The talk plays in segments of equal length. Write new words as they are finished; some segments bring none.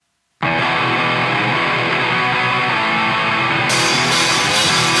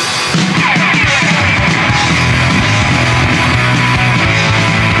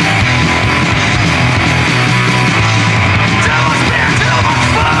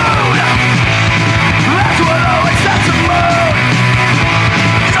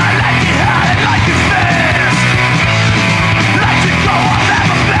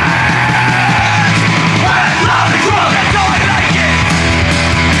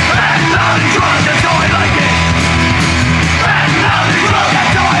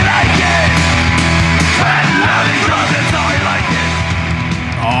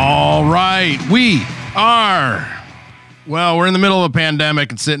are. Well, we're in the middle of a pandemic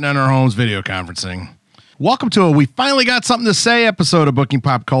and sitting in our homes video conferencing. Welcome to a We Finally Got Something to Say episode of Booking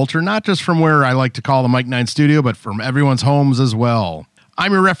Pop Culture, not just from where I like to call the Mike 9 studio, but from everyone's homes as well.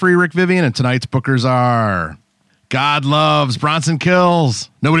 I'm your referee, Rick Vivian, and tonight's bookers are God Loves, Bronson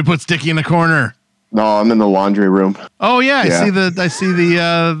Kills, Nobody Puts Dickie in the Corner. No, I'm in the laundry room. Oh yeah, I see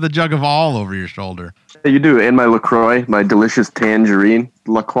the jug of all over your shoulder. You do, and my LaCroix, my delicious tangerine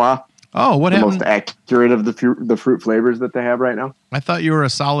LaCroix. Oh, what happened? The most accurate of the fruit flavors that they have right now. I thought you were a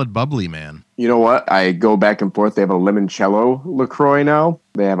solid bubbly man. You know what? I go back and forth. They have a limoncello LaCroix now.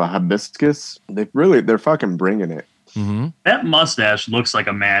 They have a hibiscus. They're fucking bringing it. Mm-hmm. That mustache looks like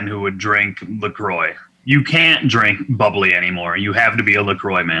a man who would drink LaCroix. You can't drink bubbly anymore. You have to be a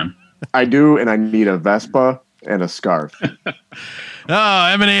LaCroix man. I do, and I need a Vespa and a scarf.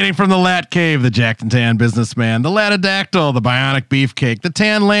 Emanating from the Lat Cave, the Jacked and Tan businessman, the Latidactyl, the Bionic Beefcake, the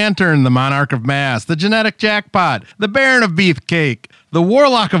Tan Lantern, the Monarch of Mass, the Genetic Jackpot, the Baron of Beefcake, the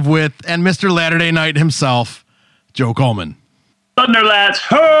Warlock of Wit, and Mr. Latter-day Knight himself, Joe Coleman. Thunderlats,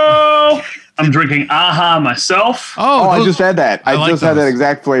 ho! I'm drinking Aha myself. Oh, I just had that. I just had that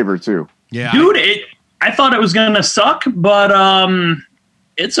exact flavor, too. Yeah, dude, I thought it was going to suck, but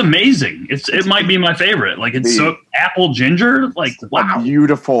it's amazing. It might be my favorite. Like, it's so apple ginger. Like, wow. A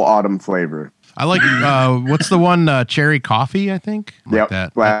beautiful autumn flavor. I like, what's the one? Cherry coffee, I think? Yep,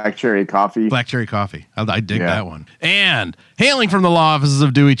 that. Black cherry coffee. Black cherry coffee. I dig that one. And hailing from the law offices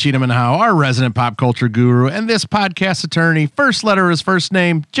of Dewey, Cheatham, and Howe, our resident pop culture guru and this podcast attorney, first letter of his first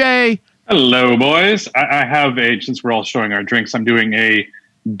name, Jay. Hello, boys. I have since we're all showing our drinks, I'm doing a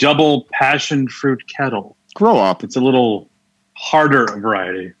double passion fruit kettle. Grow up. It's a little harder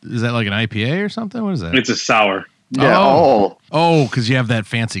variety. Is that like an IPA or something? What is that? It's a sour. Yeah. Oh, because you have that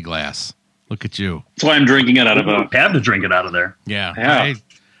fancy glass. Look at you. That's why I'm drinking it out of a... I have to drink it out of there. Yeah.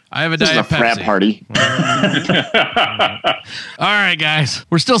 I have a This Diet is a frat Pepsi. party. All right, guys.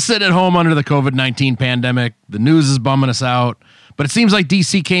 We're still sitting at home under the COVID-19 pandemic. The news is bumming us out. But it seems like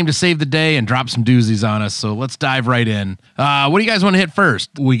DC came to save the day and drop some doozies on us. So let's dive right in. What do you guys want to hit first?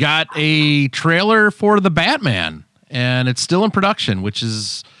 We got a trailer for The Batman, and it's still in production, which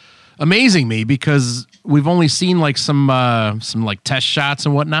is amazing me because we've only seen like some like test shots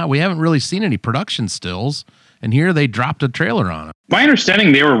and whatnot. We haven't really seen any production stills. And here they dropped a trailer on it. My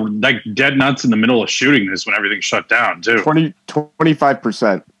understanding, they were like dead nuts in the middle of shooting this when everything shut down, too.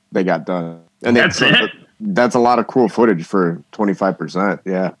 25% they got done. And That's it? That's a lot of cool footage for 25%.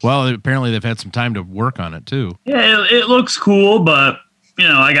 Yeah. Well, apparently they've had some time to work on it, too. Yeah, it looks cool, but,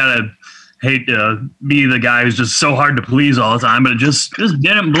 I got to hate to be the guy who's just so hard to please all the time, but it just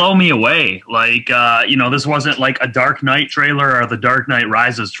didn't blow me away. Like, this wasn't like a Dark Knight trailer or the Dark Knight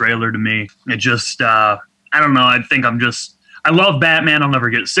Rises trailer to me. It just, I don't know. I love Batman. I'll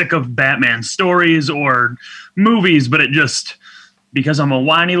never get sick of Batman stories or movies, but it just, because I'm a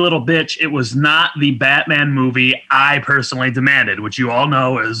whiny little bitch, it was not the Batman movie I personally demanded, which you all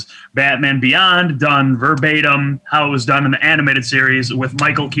know is Batman Beyond, done verbatim, how it was done in the animated series with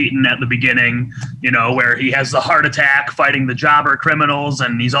Michael Keaton at the beginning, where he has the heart attack fighting the jobber criminals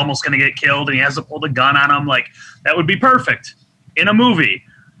and he's almost going to get killed and he has to pull the gun on him. Like, that would be perfect in a movie.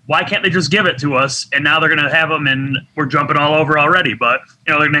 Why can't they just give it to us? And now they're going to have him, and we're jumping all over already, but,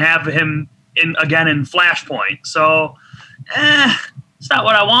 they're going to have him in Flashpoint. So, it's not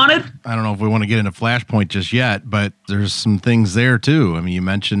what I wanted. I don't know if we want to get into Flashpoint just yet, but there's some things there too. I mean, you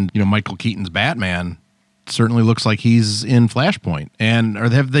mentioned, Michael Keaton's Batman certainly looks like he's in Flashpoint. And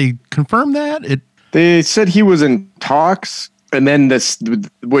have they confirmed that? They said he was in talks, and then this,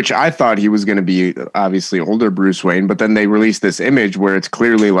 which I thought he was going to be obviously older Bruce Wayne, but then they released this image where it's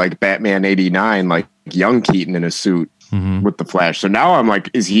clearly like Batman 89, like young Keaton in a suit. Mm-hmm. With the Flash. So now I'm like,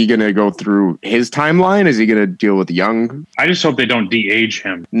 is he going to go through his timeline? Is he going to deal with young? I just hope they don't de-age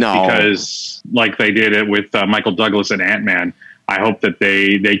him. No. Because like they did it with Michael Douglas and Ant-Man, I hope that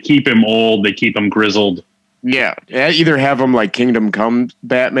they keep him old, they keep him grizzled. Yeah. Either have him like Kingdom Come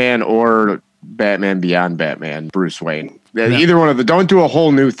Batman or Batman Beyond Batman, Bruce Wayne. Yeah. Either one of the, don't do a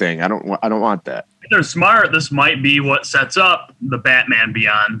whole new thing. I don't want that. They're smart. This might be what sets up the Batman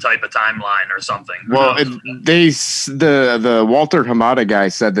Beyond type of timeline or something. Well, the Walter Hamada guy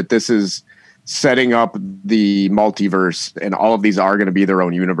said that this is setting up the multiverse, and all of these are going to be their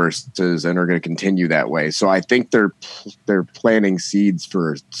own universes and are going to continue that way. So I think they're planting seeds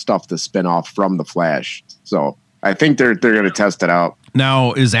for stuff to spin off from the Flash. So I think they're going to test it out.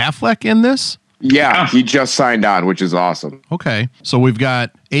 Now, is Affleck in this? Yeah, he just signed on, which is awesome. Okay. So we've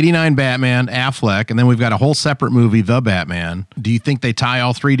got 89 Batman, Affleck, and then we've got a whole separate movie, The Batman. Do you think they tie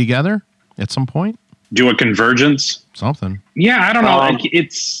all three together at some point? do a convergence. Something. Yeah, I don't know.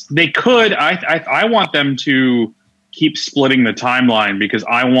 They could. I want them to keep splitting the timeline because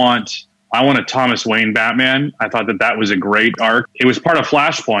I want a Thomas Wayne Batman. I thought that was a great arc. It was part of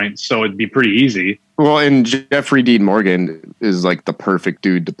Flashpoint, so it'd be pretty easy. Well, and Jeffrey Dean Morgan is like the perfect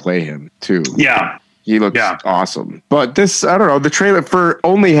dude to play him too. Yeah. He looks awesome. But this, I don't know, the trailer for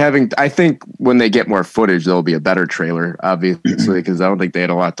only having, I think when they get more footage, there'll be a better trailer, obviously, because I don't think they had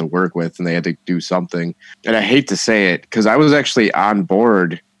a lot to work with and they had to do something. And I hate to say it, because I was actually on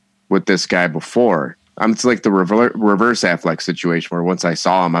board with this guy before. It's like the reverse Affleck situation where once I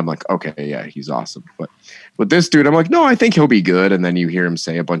saw him, I'm like, okay, yeah, he's awesome. But with this dude, I'm like, no, I think he'll be good. And then you hear him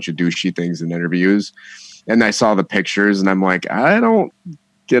say a bunch of douchey things in interviews. And I saw the pictures and I'm like, I don't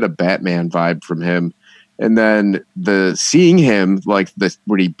get a Batman vibe from him. And then seeing him like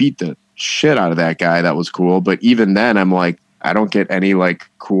where he beat the shit out of that guy, that was cool. But even then I'm like, I don't get any like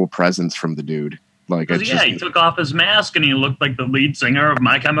cool presence from the dude. Like, he took off his mask and he looked like the lead singer of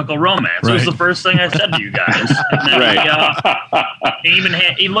My Chemical Romance. Right. It was the first thing I said to you guys. And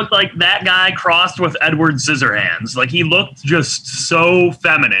then he looked like that guy crossed with Edward Scissorhands. Like he looked just so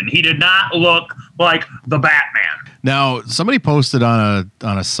feminine. He did not look like the Batman. Now, somebody posted on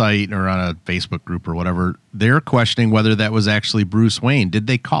a site or on a Facebook group or whatever, they're questioning whether that was actually Bruce Wayne. Did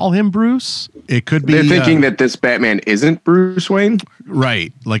they call him Bruce? It could be. They're thinking that this Batman isn't Bruce Wayne?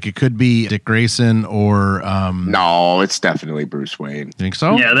 Right. Like it could be Dick Grayson or... No, it's definitely Bruce Wayne. Think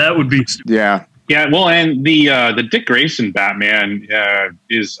so? Yeah, that would be... Yeah. Yeah, well, and the Dick Grayson Batman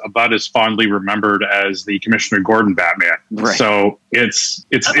is about as fondly remembered as the Commissioner Gordon Batman. Right. So it's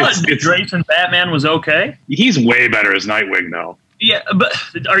Dick Grayson Batman was okay. He's way better as Nightwing, though. Yeah, but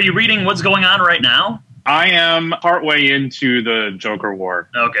are you reading what's going on right now? I am partway into the Joker War.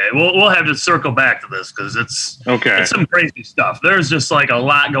 Okay, we'll have to circle back to this because it's some crazy stuff. There's just like a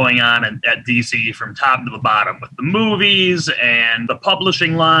lot going on at DC from top to the bottom with the movies and the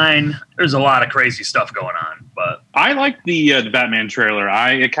publishing line. There's a lot of crazy stuff going on. But I like the Batman trailer.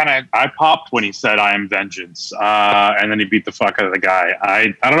 I popped when he said "I am vengeance," and then he beat the fuck out of the guy.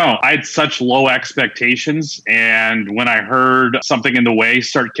 I don't know. I had such low expectations, and when I heard Something in the Way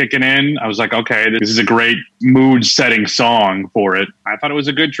start kicking in, I was like, okay, this is a great mood-setting song for it. I thought it was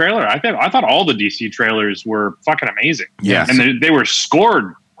a good trailer. I thought all the DC trailers were fucking amazing. Yes. And they were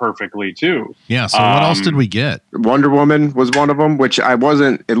scored perfectly too. Yeah. So what else did we get? Wonder Woman was one of them, which I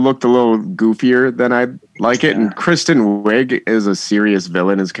wasn't. It looked a little goofier than I'd like it. And Kristen Wiig is a serious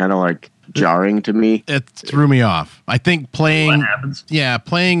villain is kind of like jarring to me. It threw me off. I think playing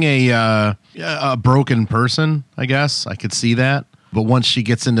a broken person, I guess I could see that. But once she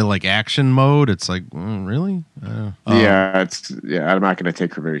gets into like action mode, it's like, really? I'm not going to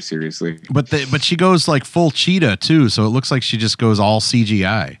take her very seriously. But she goes like full cheetah too, so it looks like she just goes all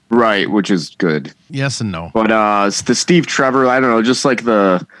CGI. Right, which is good. Yes and no. But it's the Steve Trevor, I don't know, just like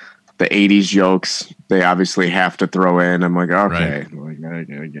the 80s jokes, they obviously have to throw in. I'm like, okay, right.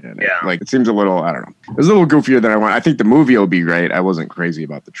 I get it. Yeah. Like it seems a little, I don't know. It was a little goofier than I want. I think the movie will be great. I wasn't crazy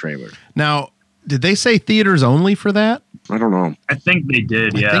about the trailer. Now, did they say theaters only for that? I don't know. I think they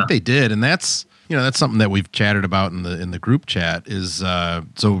did. Yeah, I think they did, and that's something that we've chatted about in the group chat. Is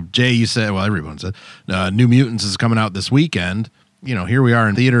so Jay, you said, well, everyone said, New Mutants is coming out this weekend. Here we are,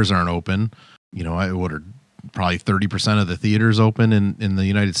 and theaters aren't open. What are probably 30% of the theaters open in the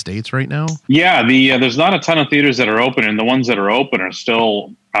United States right now? Yeah, there's not a ton of theaters that are open, and the ones that are open are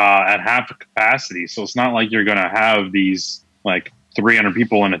still at half capacity. So it's not like you're going to have these like 300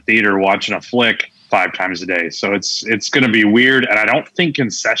 people in a theater watching a flick 5 times a day. So it's going to be weird. And I don't think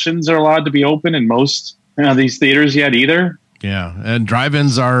concessions are allowed to be open in most these theaters yet either. Yeah. And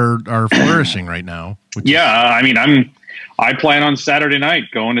drive-ins are flourishing right now. I mean, I plan on Saturday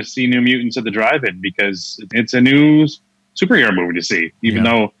night going to see New Mutants at the drive-in because it's a new superhero movie to see, even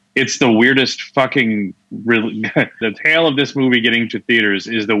though it's the weirdest fucking the tale of this movie getting to theaters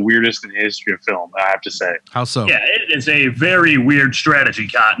is the weirdest in the history of film, I have to say. How so? Yeah, it is a very weird strategy,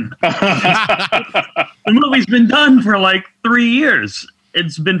 Cotton. The movie's been done for like 3 years.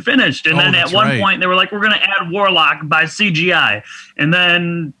 It's been finished. And then at one point they were like, we're going to add Warlock by CGI. And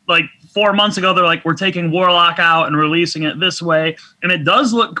then like 4 months ago, they're like, we're taking Warlock out and releasing it this way. And it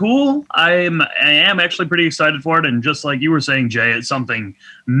does look cool. I am actually pretty excited for it. And just like you were saying, Jay, it's something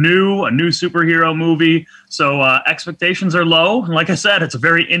new, a new superhero movie. So expectations are low. And like I said, it's a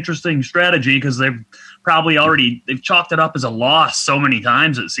very interesting strategy because they've chalked it up as a loss so many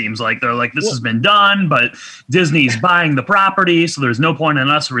times. It seems like they're like, this has been done, but Disney's buying the property. So there's no point in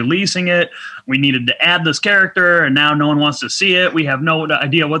us releasing it. We needed to add this character and now no one wants to see it. We have no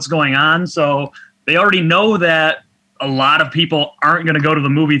idea what's going on. So they already know that a lot of people aren't going to go to the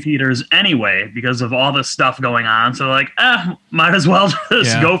movie theaters anyway because of all this stuff going on. So like, might as well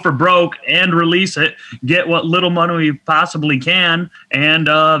just go for broke and release it, get what little money we possibly can, and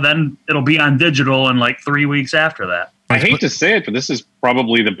then it'll be on digital in like 3 weeks after that. I hate to say it, but this is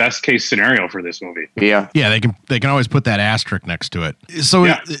probably the best case scenario for this movie. Yeah. Yeah, they can always put that asterisk next to it. So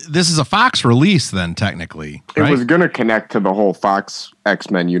this is a Fox release then, technically, right? It was going to connect to the whole Fox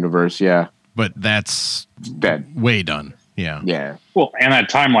X-Men universe, yeah. But that's dead. Way done. Yeah. Yeah. Well, and that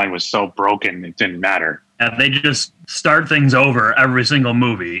timeline was so broken, it didn't matter. They just start things over every single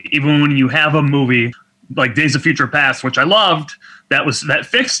movie. Even when you have a movie like Days of Future Past, which I loved, that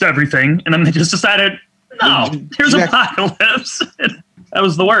fixed everything, and then they just decided, no, here's Apocalypse. That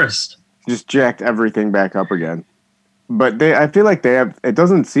was the worst. Just jacked everything back up again. But I feel like it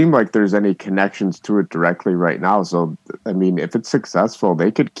doesn't seem like there's any connections to it directly right now. So, I mean, if it's successful,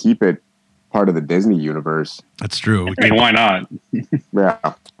 they could keep it part of the Disney universe. That's true. I mean, why not? Yeah.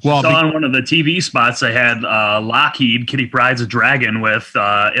 Well, on one of the TV spots, they had Lockheed, Kitty Pryde's a dragon with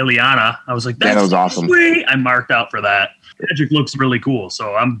Ileana. I was like, that was awesome. Sweet. I marked out for that. Magic looks really cool,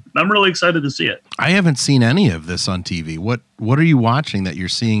 so I'm really excited to see it. I haven't seen any of this on TV. What are you watching that you're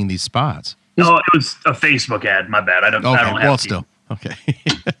seeing these spots? No, it was a Facebook ad. My bad. I don't have still. Okay.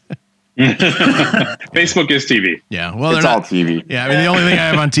 Facebook is TV. Yeah, well, it's all TV. Yeah, I mean, the only thing I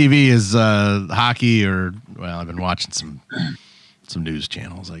have on TV is hockey, or I've been watching some news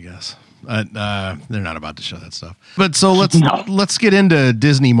channels, I guess. They're not about to show that stuff. But so let's get into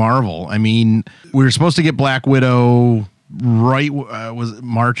Disney Marvel. I mean, we were supposed to get Black Widow was it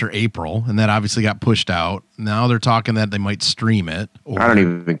March or April, and that obviously got pushed out. Now they're talking that they might stream it. I don't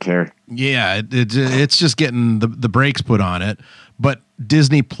even care. Yeah, it's just getting the brakes put on it. But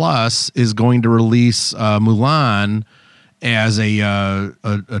Disney Plus is going to release Mulan as a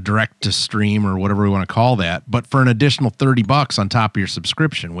direct to stream, or whatever we want to call that, but for an additional $30 on top of your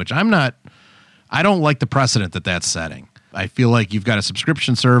subscription, which I don't like the precedent that's setting. I feel like you've got a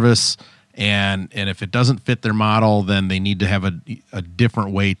subscription service, and if it doesn't fit their model, then they need to have a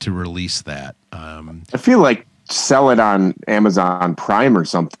different way to release that. I feel like sell it on Amazon Prime or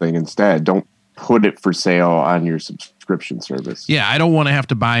something instead. Don't put it for sale on your subscription service. Yeah, I don't want to have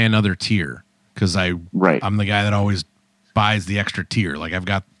to buy another tier because I'm the guy that always buys the extra tier. Like I've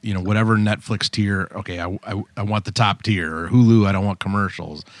got, whatever Netflix tier. Okay, I want the top tier, or Hulu. I don't want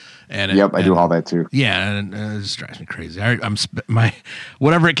commercials. And I do all that too. Yeah, and it just drives me crazy. I'm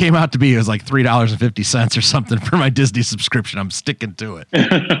whatever it came out to be, it was like $3.50 or something for my Disney subscription. I'm sticking to it.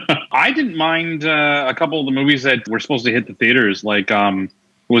 I didn't mind a couple of the movies that were supposed to hit the theaters, like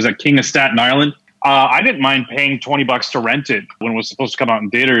was that King of Staten Island? I didn't mind paying $20 to rent it when it was supposed to come out in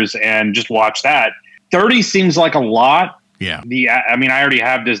theaters and just watch that. 30 seems like a lot. Yeah. I mean, I already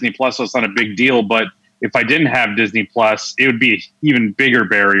have Disney Plus, so it's not a big deal. But if I didn't have Disney Plus, it would be an even bigger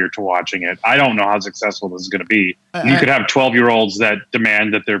barrier to watching it. I don't know how successful this is going to be. You could have 12-year-olds that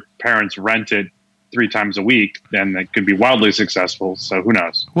demand that their parents rent it 3 times a week, then that could be wildly successful. So who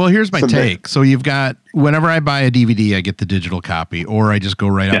knows? Well, here's my take. So you've got, whenever I buy a DVD, I get the digital copy, or I just go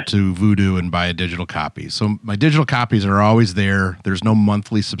right up to Vudu and buy a digital copy. So my digital copies are always there. There's no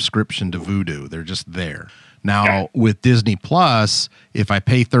monthly subscription to Vudu. They're just there. Now with Disney Plus, if I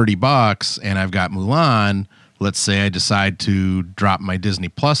pay $30 and I've got Mulan, let's say I decide to drop my Disney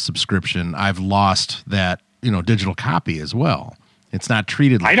Plus subscription, I've lost that, digital copy as well. It's not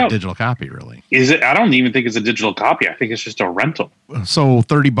treated like a digital copy, really. Is it? I don't even think it's a digital copy. I think it's just a rental. So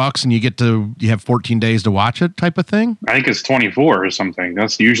 $30 and you have 14 days to watch it, type of thing? I think it's 24 or something.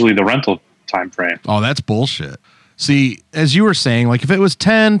 That's usually the rental time frame. Oh, that's bullshit. See, as you were saying, like if it was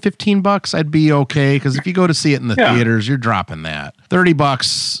 $10, $15, I'd be okay. Because if you go to see it in the theaters, you're dropping that.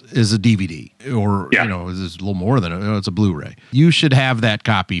 $30 is a DVD, or is a little more than it's a Blu-ray. You should have that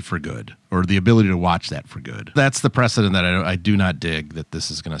copy for good, or the ability to watch that for good. That's the precedent that I do not dig that this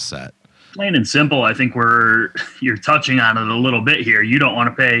is going to set. Plain and simple, I think you're touching on it a little bit here. You don't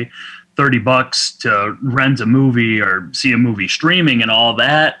want to pay $30 to rent a movie or see a movie streaming and all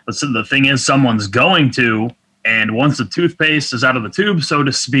that. But so the thing is, someone's going to. And once the toothpaste is out of the tube, so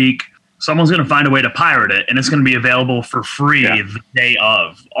to speak, someone's going to find a way to pirate it, and it's going to be available for free the day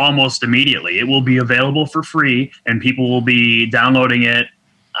of, almost immediately. It will be available for free, and people will be downloading it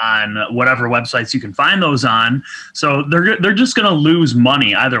on whatever websites you can find those on. So they're just going to lose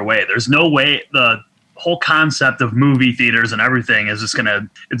money either way. There's no way. The whole concept of movie theaters and everything is just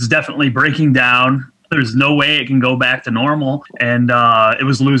it's definitely breaking down. There's no way it can go back to normal. And it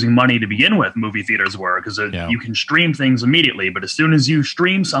was losing money to begin with, movie theaters were, because you can stream things immediately. But as soon as you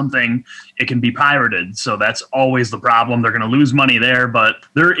stream something, it can be pirated. So that's always the problem. They're going to lose money there. But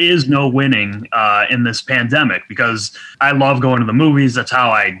there is no winning in this pandemic, because I love going to the movies. That's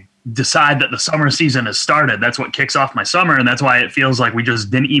how I decide that the summer season has started. That's what kicks off my summer, and that's why it feels like we just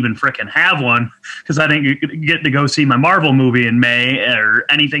didn't even frickin' have one, because I didn't get to go see my Marvel movie in May or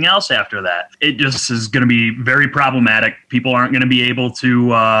anything else after that. It just is going to be very problematic. People aren't going to be able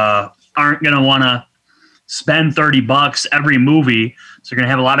to aren't going to want to spend $30 every movie, so you're going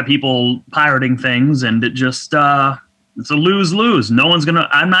to have a lot of people pirating things, and it just it's a lose-lose. I'm not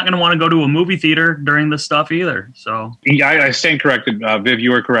going to want to go to a movie theater during this stuff either. So yeah, I stand corrected. Viv,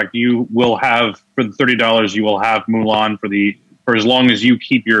 you are correct. You will have, for the $30, you will have Mulan for as long as you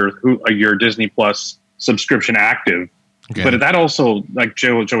keep your Disney Plus subscription active. Okay. But that also, like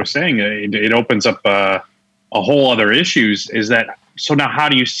Joe was saying, it opens up a whole other issues. Is that so? Now, how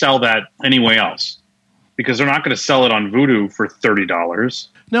do you sell that anyway else? Because they're not going to sell it on Vudu for $30.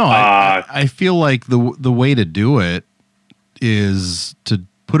 No, I feel like the way to do it is to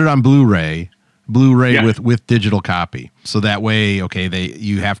put it on Blu-ray with digital copy. So that way,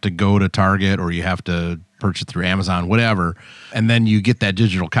 you have to go to Target or you have to purchase through Amazon, whatever, and then you get that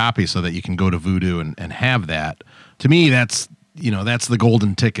digital copy so that you can go to Vudu and have that. To me, that's the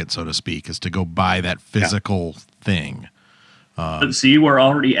golden ticket, so to speak, is to go buy that physical thing. But see, we're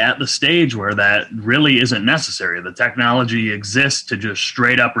already at the stage where that really isn't necessary. The technology exists to just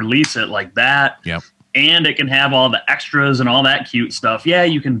straight up release it like that. Yep. And it can have all the extras and all that cute stuff. Yeah,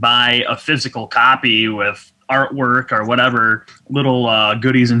 you can buy a physical copy with artwork or whatever little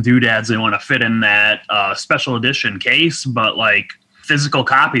goodies and doodads they want to fit in that special edition case. But like physical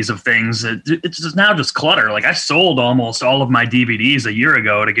copies of things, it's just now just clutter. Like I sold almost all of my DVDs a year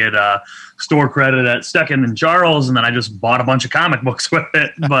ago to get store credit at Stecken and Charles, and then I just bought a bunch of comic books with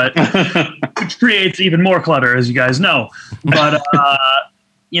it. But which creates even more clutter, as you guys know. But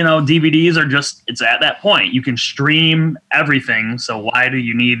DVDs are it's at that point. You can stream everything, so why do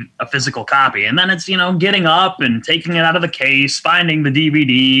you need a physical copy? And then it's, getting up and taking it out of the case, finding the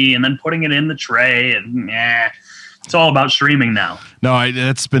DVD, and then putting it in the tray, and it's all about streaming now. No,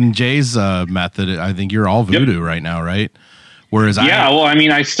 that's been Jay's method. I think you're all Vudu right now, right? Whereas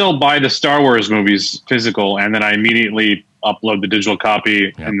I still buy the Star Wars movies physical, and then I immediately upload the digital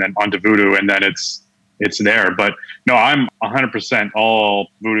copy and then onto Vudu, and then it's there. But no, I'm 100% all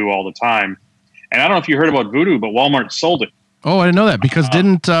Vudu all the time. And I don't know if you heard about Vudu, but Walmart sold it. Oh, I didn't know that, because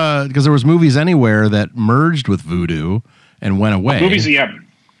because there was Movies Anywhere that merged with Vudu and went away.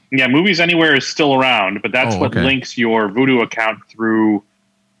 Movies Anywhere is still around, but that's what links your Vudu account through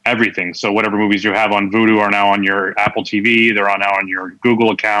everything. So whatever movies you have on Vudu are now on your Apple TV. They're now on your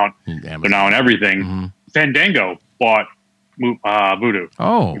Google account. Amazon. They're now on everything. Mm-hmm. Fandango bought Vudu.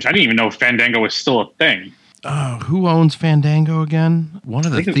 Oh, which I didn't even know Fandango was still a thing. Who owns Fandango again? One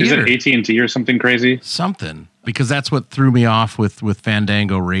of the theaters. Is it AT&T or something crazy? Something, because that's what threw me off with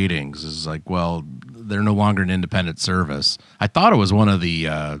Fandango ratings. Is like, well, they're no longer an independent service. I thought it was one of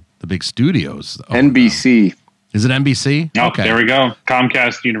the big studios. NBC. Is it NBC? Oh, okay. There we go.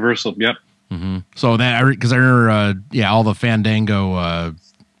 Comcast, Universal. Yep. Mm-hmm. So that, because I remember, all the Fandango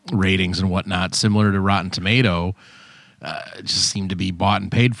ratings and whatnot, similar to Rotten Tomato, just seem to be bought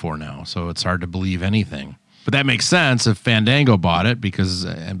and paid for now. So it's hard to believe anything. But that makes sense if Fandango bought it, because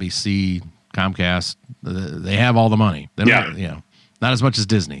NBC, Comcast, they have all the money. They don't, not as much as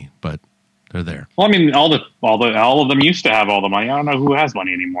Disney, but they're there. Well, I mean, all of them used to have all the money. I don't know who has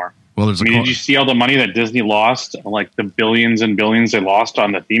money anymore. Well, did you see all the money that Disney lost? Like the billions and billions they lost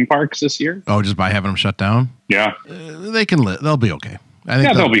on the theme parks this year? Oh, just by having them shut down? Yeah. They can live. They'll be okay. I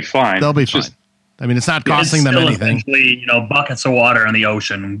think they'll be fine. They'll be fine. It's not costing them anything. Essentially, buckets of water in the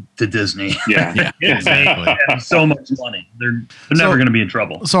ocean to Disney. Yeah. Exactly. They have so much money. They're never going to be in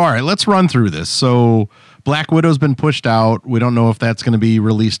trouble. So, all right, let's run through this. So, Black Widow's been pushed out. We don't know if that's going to be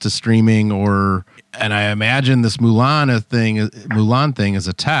released to streaming and I imagine this Mulan thing is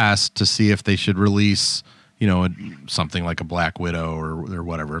a test to see if they should release, something like a Black Widow or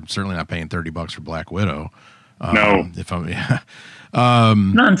whatever. I'm certainly not paying $30 for Black Widow. No.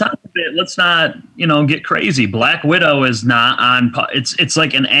 On top of it, let's not get crazy. Black Widow is not on. It's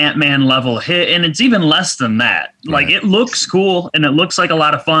like an Ant-Man level hit, and it's even less than that. Like it looks cool and it looks like a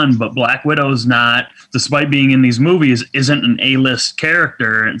lot of fun, but Black Widow's not, despite being in these movies, isn't an A-list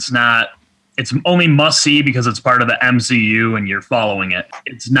character. It's not. It's only must see because it's part of the MCU and you're following it.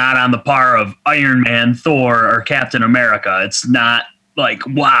 It's not on the par of Iron Man, Thor, or Captain America. It's not like,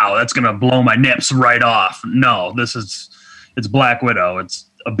 wow, that's gonna blow my nips right off. No, it's Black Widow. It's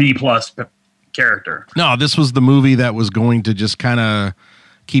a B+ character. No, this was the movie that was going to just kind of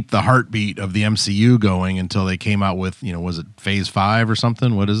keep the heartbeat of the MCU going until they came out with, was it Phase 5 or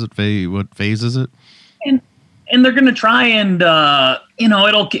something? What is it? What phase is it? And they're going to try and,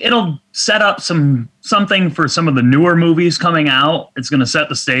 it'll set up something for some of the newer movies coming out. It's going to set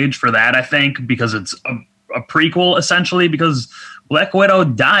the stage for that, I think, because it's a prequel, essentially, because Black Widow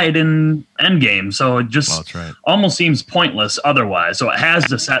died in Endgame. So it just almost seems pointless otherwise. So it has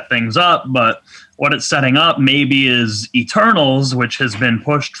to set things up, but what it's setting up maybe is Eternals, which has been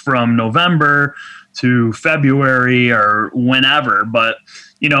pushed from November to February or whenever. But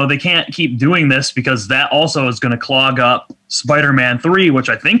they can't keep doing this because that also is going to clog up Spider-Man 3, which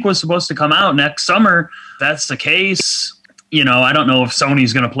I think was supposed to come out next summer. If that's the case, I don't know if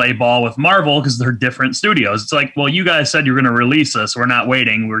Sony's going to play ball with Marvel because they're different studios. It's like, well, you guys said you're going to release this. We're not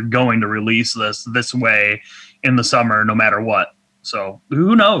waiting. We're going to release this way in the summer no matter what. So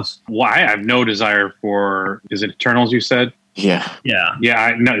who knows? Well, I have no desire for, is it Eternals you said? Yeah.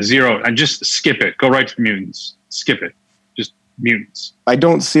 Yeah, no, zero. I just skip it. Go right to Mutants. Skip it. Mutants. I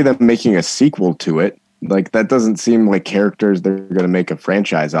don't see them making a sequel to it. Like, that doesn't seem like characters they're going to make a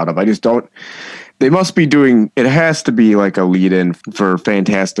franchise out of. I just don't. They must be doing. It has to be like a lead-in for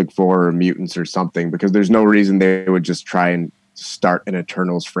Fantastic Four or Mutants or something, because there's no reason they would just try and start an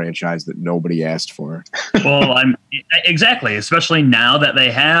Eternals franchise that nobody asked for. Well, exactly, especially now that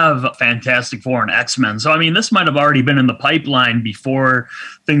they have Fantastic Four and X-Men. So, this might have already been in the pipeline before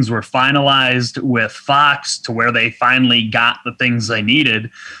things were finalized with Fox to where they finally got the things they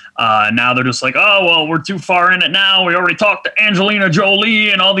needed. Now they're just like, oh, well, we're too far in it now. We already talked to Angelina Jolie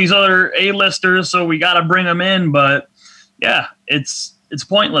and all these other A-listers, so we got to bring them in. But, yeah, it's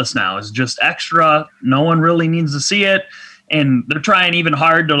pointless now. It's just extra. No one really needs to see it. And they're trying even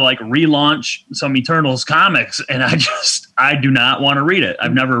hard to relaunch some Eternals comics. And I do not want to read it.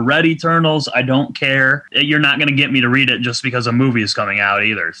 I've never read Eternals. I don't care. You're not going to get me to read it just because a movie is coming out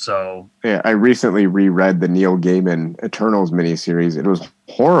either. So yeah, I recently reread the Neil Gaiman Eternals miniseries. It was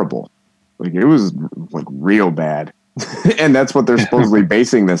horrible. It was real bad. And that's what they're supposedly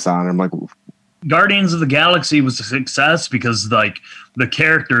basing this on. I'm like, Guardians of the Galaxy was a success because the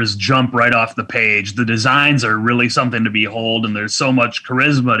characters jump right off the page. The designs are really something to behold, and there's so much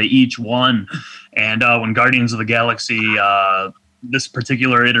charisma to each one. And when Guardians of the Galaxy, this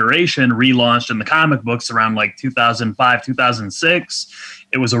particular iteration relaunched in the comic books around 2005, 2006,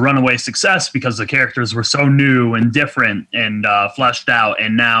 it was a runaway success because the characters were so new and different and fleshed out.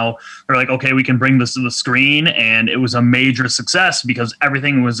 And now they're like, okay, we can bring this to the screen. And it was a major success because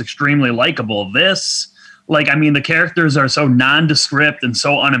everything was extremely likable. The characters are so nondescript and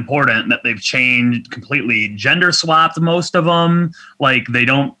so unimportant that they've changed completely, gender swapped most of them. They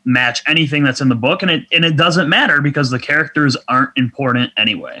don't match anything that's in the book, and it doesn't matter because the characters aren't important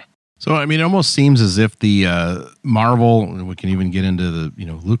anyway. So, it almost seems as if the Marvel, we can even get into the,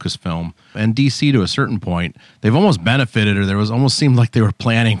 Lucasfilm and DC to a certain point, they've almost benefited, or almost seemed like they were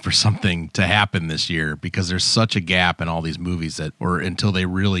planning for something to happen this year because there's such a gap in all these movies until they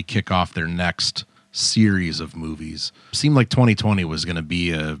really kick off their next series of movies. Seemed like 2020 was going to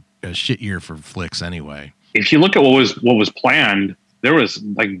be a shit year for flicks anyway. If you look at what was planned, there was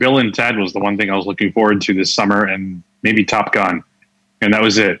Bill and Ted was the one thing I was looking forward to this summer, and maybe Top Gun, and that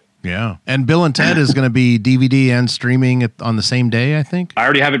was it. Yeah, and Bill and Ted is going to be DVD and streaming on the same day, I think. I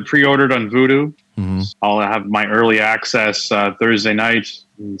already have it pre-ordered on Vudu. Mm-hmm. I'll have my early access Thursday night,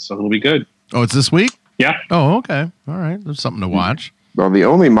 so it'll be good. Oh, it's this week? Yeah. Oh, okay. All right. There's something to watch. Well, the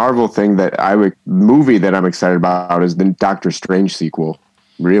only Marvel thing movie that I'm excited about is the Doctor Strange sequel,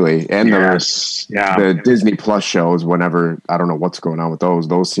 really. And the Disney Plus shows, whenever, I don't know what's going on with those.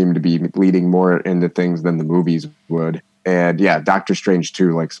 Those seem to be leading more into things than the movies would. And yeah, Doctor Strange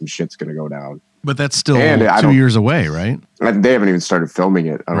 2, some shit's going to go down. But that's still 2 years away, right? They haven't even started filming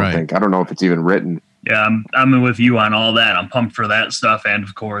it, I don't think. I don't know if it's even written. Yeah, I'm with you on all that. I'm pumped for that stuff, and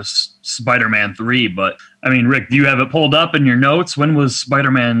of course, Spider-Man 3. But Rick, do you have it pulled up in your notes? When was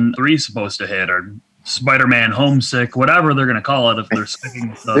Spider-Man 3 supposed to hit, or Spider-Man Homesick, whatever they're going to call it? If they're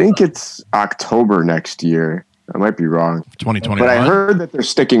sticking with I think it's October next year. I might be wrong. 2021. But I heard that they're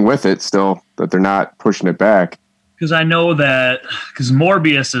sticking with it still. That they're not pushing it back. Because I know because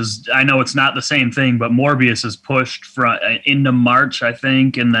Morbius is, I know it's not the same thing, but Morbius is pushed into March, I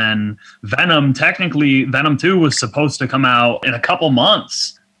think. And then Venom 2 was supposed to come out in a couple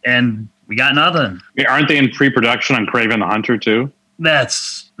months, and we got nothing. Aren't they in pre-production on Kraven the Hunter too?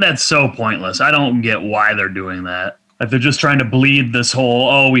 That's so pointless. I don't get why they're doing that. They're just trying to bleed this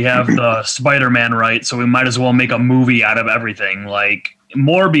whole, we have the Spider-Man right, so we might as well make a movie out of everything.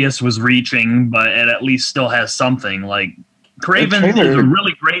 Morbius was reaching, but it at least still has something. Craven is a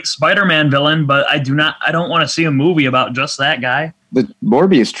really great Spider-Man villain, but I don't want to see a movie about just that guy. The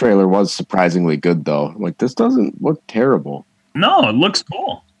Morbius trailer was surprisingly good, though. Like, this doesn't look terrible. No, it looks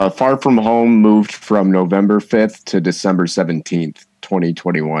cool. Far From Home moved from November 5th to December 17th,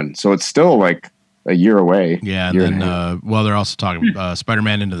 2021. So it's still like a year away. Yeah, and then they're also talking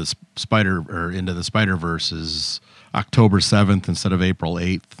Spider-Man into the Spider-Verse is October 7th instead of April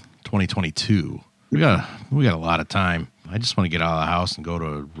 8th, 2022. We got a lot of time. I just want to get out of the house and go to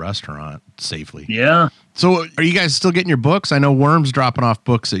a restaurant safely. Yeah. So are you guys still getting your books? I know Worm's dropping off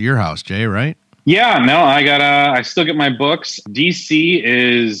books at your house, Jay, right? Yeah, no, I still get my books. DC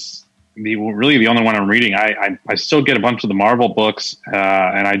is really the only one I'm reading. I still get a bunch of the Marvel books,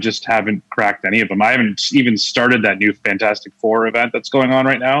 and I just haven't cracked any of them. I haven't even started that new Fantastic Four event that's going on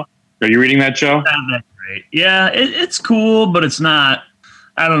right now. Are you reading that, Joe? Not that great. Yeah, it's cool, but it's not.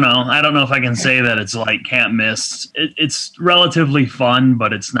 I don't know. I don't know if I can say that it's like can't miss. It's relatively fun,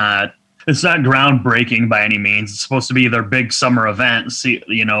 but it's not groundbreaking by any means. It's supposed to be their big summer event,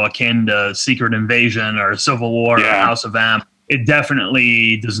 akin to Secret Invasion or Civil War or House of M. It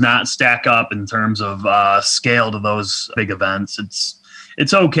definitely does not stack up in terms of scale to those big events.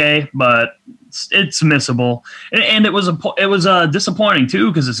 It's okay, but it's missable. And it was disappointing too,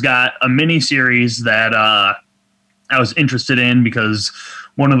 because it's got a mini series that I was interested in, because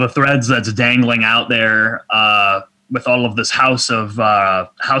one of the threads that's dangling out there with all of this House of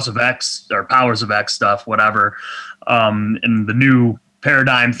X or Powers of X stuff, whatever, and the new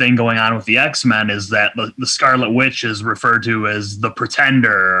paradigm thing going on with the X-Men is that the Scarlet Witch is referred to as the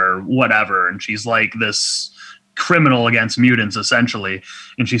Pretender or whatever, and she's like this criminal against mutants essentially,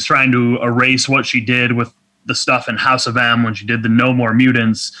 and she's trying to erase what she did with the stuff in House of M when she did the No More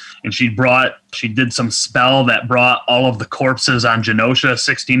Mutants, and she did some spell that brought all of the corpses on Genosha,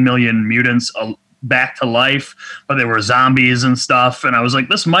 16 million mutants, back to life, but they were zombies and stuff. And I was like,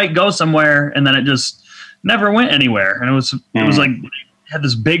 this might go somewhere, and then it just never went anywhere. And it was like, had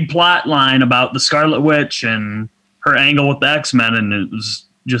this big plot line about the Scarlet Witch and her angle with the X-Men, and it was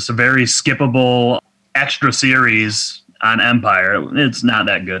just a very skippable extra series on Empire. It's not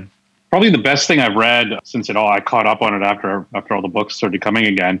that good. Probably the best thing I've read since it all, I caught up on it after all the books started coming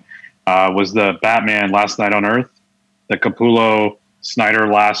again, was the Batman Last Night on Earth, the Capullo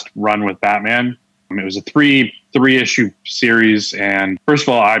Snyder last run with Batman. It was a three issue series, and first of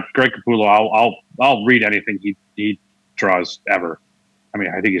all, Greg Capullo, I'll read anything he draws ever. I mean,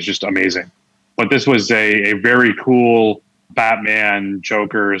 I think it's just amazing. But this was a very cool Batman,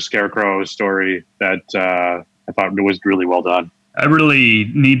 Joker, Scarecrow story that I thought was really well done. I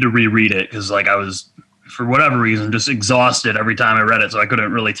really need to reread it, because I was, for whatever reason, just exhausted every time I read it, so I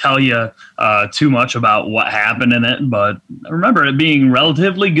couldn't really tell you too much about what happened in it. But I remember it being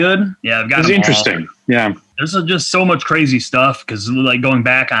relatively good. Yeah, I've got it. It's interesting. Yeah, there's just so much crazy stuff, because going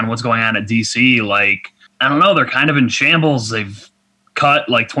back on what's going on at DC, I don't know, they're kind of in shambles. They've cut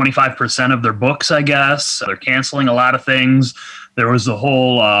 25% of their books, I guess. They're canceling a lot of things. There was the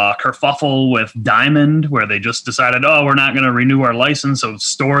whole kerfuffle with Diamond, where they just decided, we're not going to renew our license. So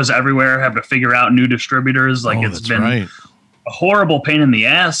stores everywhere have to figure out new distributors. It's been a horrible pain in the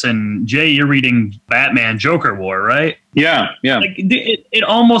ass. And Jay, you're reading Batman Joker War, right? Yeah. It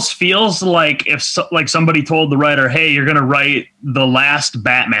almost feels like if somebody told the writer, hey, you're going to write the last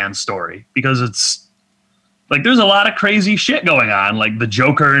Batman story, because it's there's a lot of crazy shit going on. The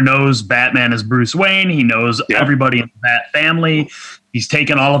Joker knows Batman is Bruce Wayne. He knows everybody in the Bat family. He's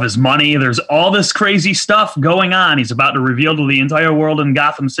taken all of his money. There's all this crazy stuff going on. He's about to reveal to the entire world in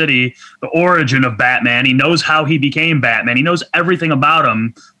Gotham City the origin of Batman. He knows how he became Batman. He knows everything about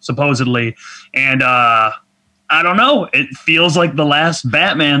him, supposedly. And I don't know. It feels like the last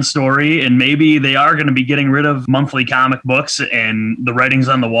Batman story, and maybe they are going to be getting rid of monthly comic books and the writing's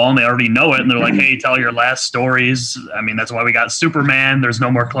on the wall, and they already know it. And they're like, hey, tell your last stories. I mean, that's why we got Superman. There's no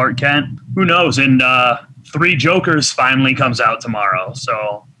more Clark Kent. Who knows? And 3 Jokers finally comes out tomorrow.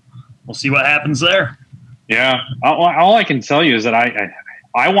 So we'll see what happens there. Yeah. All I can tell you is that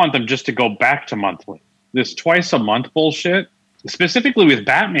I want them just to go back to monthly. This twice a month bullshit. Specifically with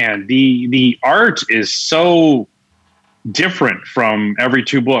Batman, the art is so different from every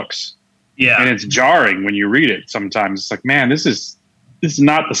 2 books. Yeah. And it's jarring when you read it sometimes. It's like, man, this is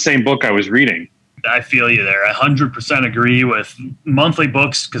not the same book I was reading. I feel you there. I 100% agree with monthly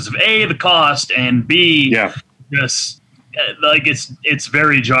books because of A, the cost, and B, just it's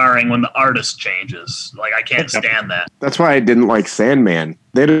very jarring when the artist changes. I can't stand that. That's why I didn't like Sandman.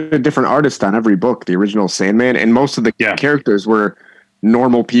 They had a different artist on every book, the original Sandman, and most of the characters were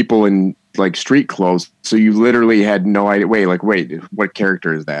normal people in street clothes. So you literally had no idea. Wait, what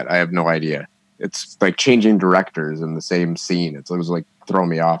character is that? I have no idea. It's like changing directors in the same scene. It was like throwing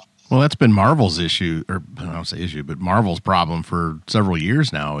me off. Well, that's been Marvel's issue, or I don't say issue, but Marvel's problem for several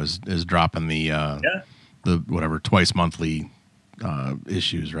years now is dropping the whatever twice monthly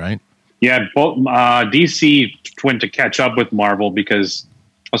issues, right? Yeah, both DC went to catch up with Marvel because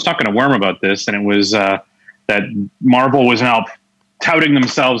I was talking to Worm about this, and it was that Marvel was now touting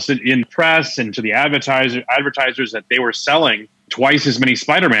themselves in press and to the advertisers that they were selling twice as many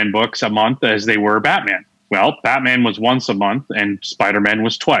Spider-Man books a month as they were Batman. Well, Batman was once a month and Spider-Man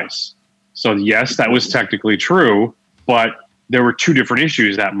was twice. So yes, that was technically true, but there were 2 different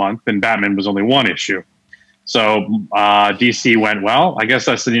issues that month and Batman was only 1 issue. So DC went, well, I guess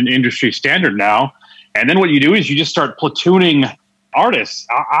that's an industry standard now. And then what you do is you just start platooning artists.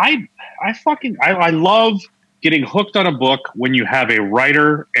 I love getting hooked on a book when you have a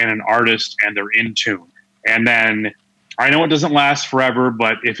writer and an artist and they're in tune. And then I know it doesn't last forever,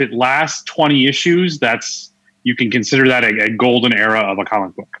 but if it lasts 20 issues, you can consider that a golden era of a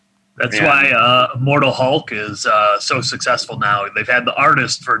comic book. That's why Immortal Hulk is so successful now. They've had the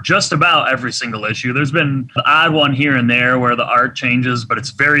artist for just about every single issue. There's been the odd one here and there where the art changes, but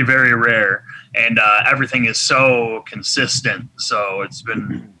it's very, very rare. And everything is so consistent. So it's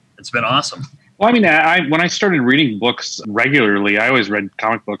been awesome. Well, I mean, when I started reading books regularly, I always read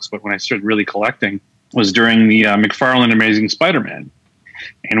comic books, but when I started really collecting was during the McFarlane Amazing Spider-Man.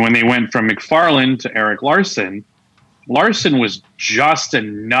 And when they went from McFarlane to Eric Larson, Larson was just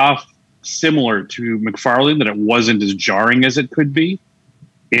enough similar to McFarlane that it wasn't as jarring as it could be.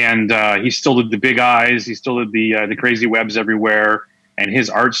 And he still did the big eyes. He still did the crazy webs everywhere. And his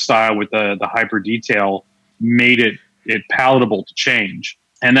art style with the hyper detail made it palatable to change.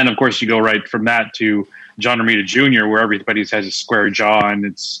 And then, of course, you go right from that to John Romita Jr., where everybody has a square jaw and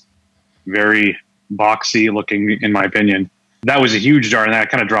it's very boxy looking, in my opinion. That was a huge jar, and that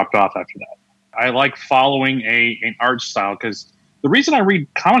kind of dropped off after that. I like following an art style because the reason I read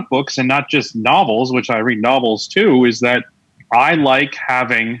comic books and not just novels, which I read novels too, is that I like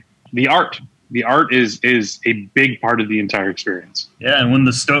having the art. The art is a big part of the entire experience. Yeah, and when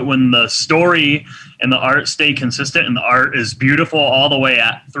the story and the art stay consistent and the art is beautiful all the way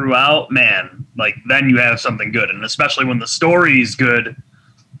throughout, man, like then you have something good. And especially when the story is good,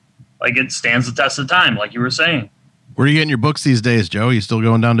 like it stands the test of time, like you were saying. Where are you getting your books these days, Joe? You still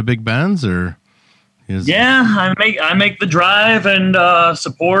going down to Big Ben's or? Yeah, I make the drive and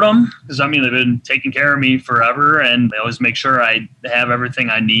support them because I mean they've been taking care of me forever, and they always make sure I have everything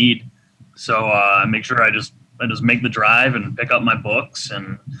I need. So I make sure I just make the drive and pick up my books,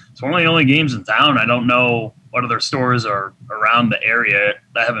 and it's one of the only games in town. I don't know what other stores are around the area.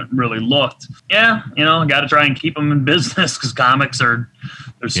 I haven't really looked. Yeah, I got to try and keep them in business because comics they're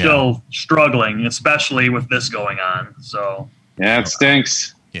still struggling, especially with this going on. So yeah, it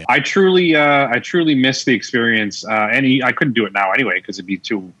stinks. Yeah. I truly miss the experience, and I couldn't do it now anyway because it'd be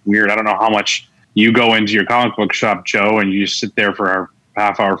too weird. I don't know how much you go into your comic book shop, Joe, and you just sit there for a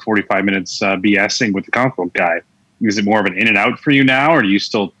half hour, 45 minutes BSing with the comic book guy. Is it more of an in and out for you now, or do you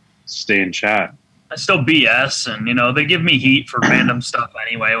still stay in chat? I still BS, and they give me heat for random stuff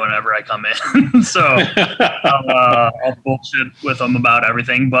anyway whenever I come in. So I'll bullshit with them about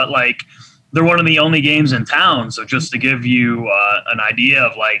everything. But like, they're one of the only games in town. So just to give you an idea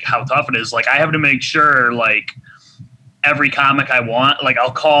of like how tough it is, like I have to make sure like every comic I want, like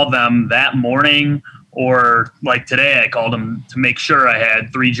I'll call them that morning. Or like today, I called them to make sure I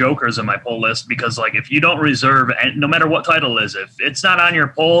had 3 Jokers on my pull list because like if you don't reserve, and no matter what title it is, if it's not on your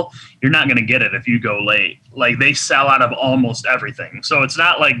pull, you're not going to get it if you go late. Like they sell out of almost everything. So it's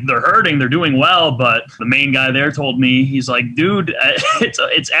not like they're hurting, they're doing well. But the main guy there told me, he's like, dude,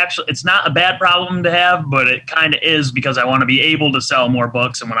 it's not a bad problem to have, but it kind of is because I want to be able to sell more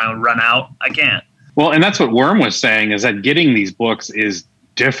books. And when I run out, I can't. Well, and that's what Worm was saying is that getting these books is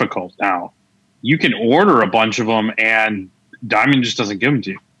difficult now. You can order a bunch of them and Diamond just doesn't give them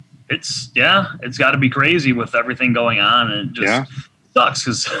to you. It's got to be crazy with everything going on. And it just sucks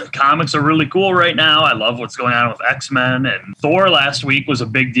because comics are really cool right now. I love what's going on with X-Men, and Thor last week was a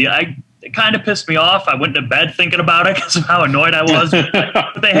big deal. It kind of pissed me off. I went to bed thinking about it because of how annoyed I was.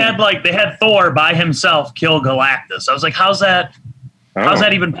 But they had Thor by himself kill Galactus. I was like, how's that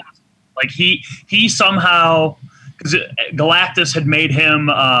even possible? Like he somehow, because Galactus had made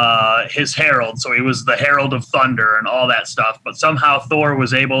him his herald, so he was the Herald of Thunder and all that stuff. But somehow Thor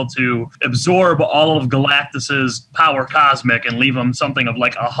was able to absorb all of Galactus's power cosmic and leave him something of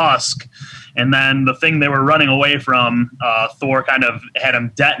like a husk. And then the thing they were running away from, Thor kind of had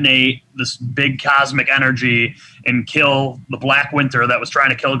him detonate this big cosmic energy and kill the Black Winter that was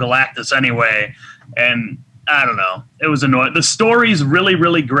trying to kill Galactus anyway. And I don't know. It was annoying. The story's really,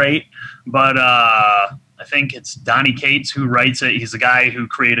 really great, but I think it's Donny Cates who writes it. He's the guy who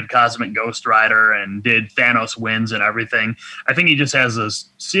created Cosmic Ghost Rider and did Thanos Wins and everything. I think he just has a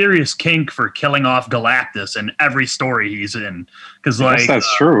serious kink for killing off Galactus in every story he's in. Because like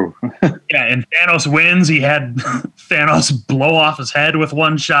that's true. Yeah, in Thanos Wins, he had Thanos blow off his head with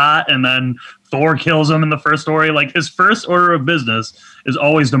one shot, and then Thor kills him in the first story. Like, his first order of business is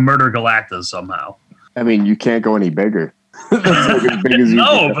always to murder Galactus somehow. I mean, you can't go any bigger. That's like as big as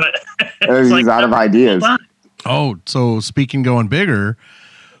No, but he's like out of ideas. Oh, so speaking going bigger,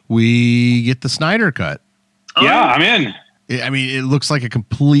 we get the Snyder cut. Yeah, I'm in. I mean, it looks like a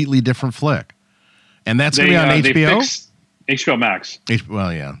completely different flick. And that's going to be on HBO? HBO Max.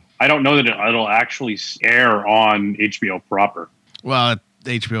 Well, yeah. I don't know that it'll actually air on HBO proper. Well,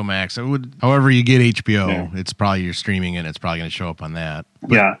 HBO Max. It would, however you get HBO, it's probably you're streaming it. It's probably going to show up on that.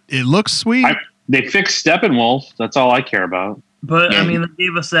 But yeah. It looks sweet. They fixed Steppenwolf. That's all I care about. But, I mean, they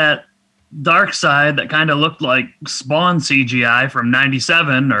gave us that Dark Side that kind of looked like Spawn CGI from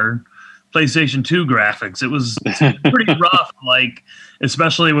 97 or PlayStation 2 graphics. It was pretty rough, like,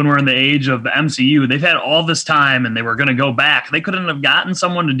 especially when we're in the age of the MCU. They've had all this time and they were going to go back. They couldn't have gotten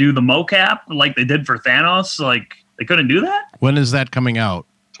someone to do the mocap like they did for Thanos. Like, they couldn't do that? When is that coming out?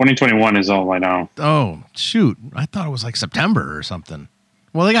 2021 is all I know. Oh, shoot. I thought it was like September or something.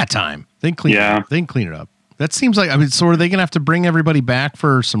 Well, they got time. They can clean it up. They can clean it up. That seems like, I mean, so are they going to have to bring everybody back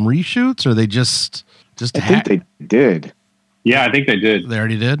for some reshoots, or they just I think they did. Yeah, I think they did. They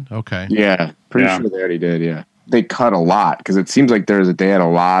already did? Okay. Yeah, pretty sure they already did, yeah. They cut a lot, because it seems like they had a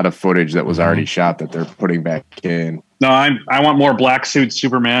lot of footage that was already shot that they're putting back in. No, I want more black suit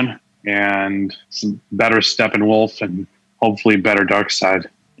Superman and some better Steppenwolf and hopefully better Darkseid.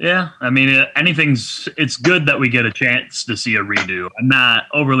 Yeah, I mean, it's good that we get a chance to see a redo. I'm not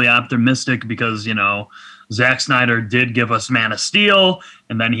overly optimistic because, you know, Zack Snyder did give us Man of Steel,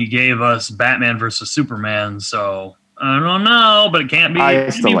 and then he gave us Batman versus Superman, so I don't know, but it can't be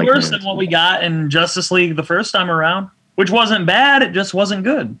worse than what we got in Justice League the first time around, which wasn't bad, it just wasn't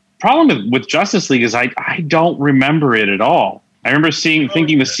good. Problem with Justice League is I don't remember it at all. I remember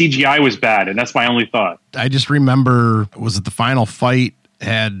thinking the CGI was bad, and that's my only thought. I just remember, was it the final fight?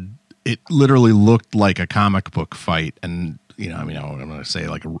 It literally looked like a comic book fight, and you know, I mean, I'm going to say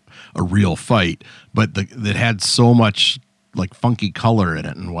like a real fight, but it had so much like funky color in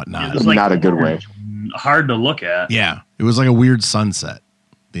it and whatnot. It was like not a good way. Hard to look at. Yeah, it was like a weird sunset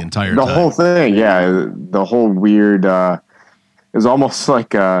the entire time. The whole thing, yeah, the whole weird. It was almost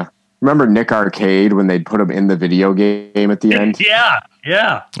like remember Nick Arcade when they put him in the video game at the end?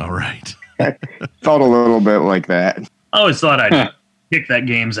 Yeah. All right. Felt a little bit like that. I always thought I'd kick that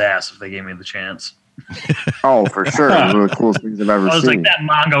game's ass if they gave me the chance. Oh, for sure. It was one of the coolest things I've ever seen. I was like, that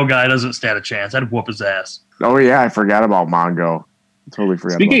Mongo guy doesn't stand a chance. I'd whoop his ass. Oh, yeah. I forgot about Mongo. Totally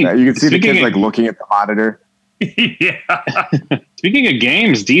forgot about that. You can see the kids like looking at the monitor. Yeah. Speaking of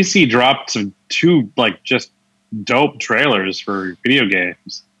games, DC dropped two like just dope trailers for video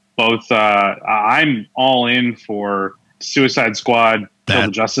games. Both I'm all in for Suicide Squad, Kill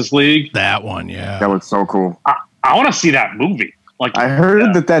the Justice League. That one, yeah. That looks so cool. I want to see that movie. Like, I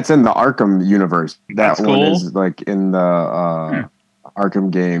heard that's in the Arkham universe. That one cool. is like in the Arkham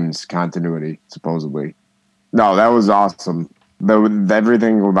games continuity, supposedly. No, that was awesome.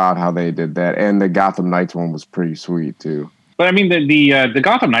 Everything about how they did that, and the Gotham Knights one was pretty sweet too. But I mean, the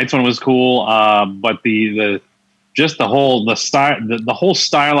Gotham Knights one was cool. But the whole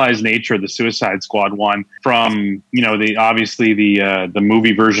stylized nature of the Suicide Squad one, from the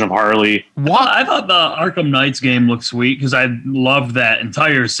movie version of Harley. I thought the Arkham Knights game looked sweet because I loved that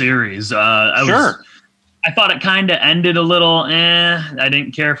entire series. I thought it kind of ended a little. I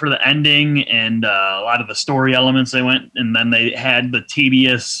didn't care for the ending and a lot of the story elements they went, and then they had the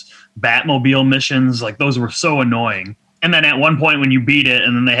tedious Batmobile missions. Like, those were so annoying. And then at one point when you beat it,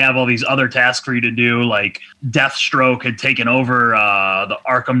 and then they have all these other tasks for you to do, like Deathstroke had taken over the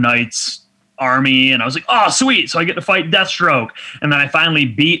Arkham Knights army, and I was like, oh, sweet, so I get to fight Deathstroke. And then I finally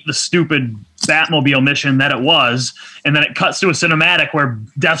beat the stupid Batmobile mission that it was, and then it cuts to a cinematic where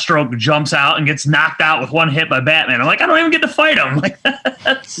Deathstroke jumps out and gets knocked out with one hit by Batman. I'm like, I don't even get to fight him. Like,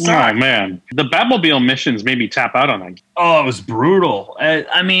 oh, man. The Batmobile missions made me tap out on that. Oh, it was brutal.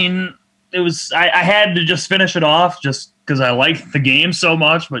 I mean, it was. I had to just finish it off just because I liked the game so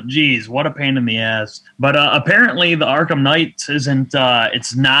much. But geez, what a pain in the ass. But apparently, the Arkham Knights isn't.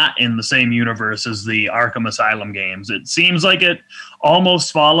 It's not in the same universe as the Arkham Asylum games. It seems like it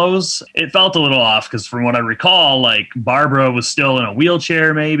almost follows. It felt a little off because, from what I recall, like Barbara was still in a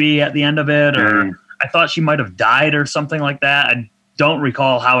wheelchair maybe at the end of it, or I thought she might have died or something like that. I don't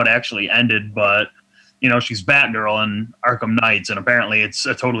recall how it actually ended, but she's Batgirl in Arkham Knights, and apparently it's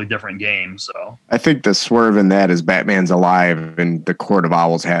a totally different game. So I think the swerve in that is Batman's alive and the Court of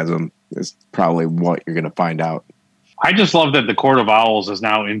Owls has him. Is probably what you're going to find out. I just love that the Court of Owls has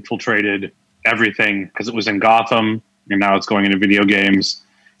now infiltrated everything because it was in Gotham and now it's going into video games.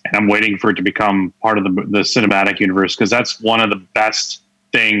 And I'm waiting for it to become part of the cinematic universe because that's one of the best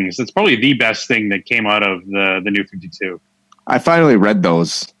things. It's probably the best thing that came out of the New 52. I finally read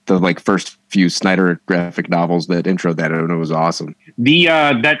the first few Snyder graphic novels that intro that, and it was awesome. The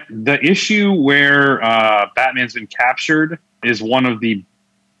issue where Batman's been captured is one of the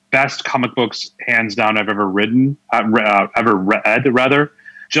best comic books, hands down, I've ever read. Rather,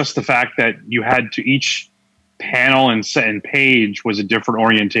 just the fact that you had to each panel and page was a different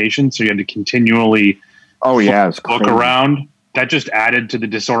orientation, so you had to continually look around. That just added to the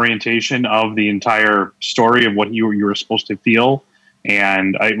disorientation of the entire story of what you were supposed to feel.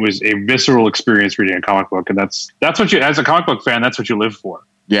 And it was a visceral experience reading a comic book. And that's what you, as a comic book fan, that's what you live for.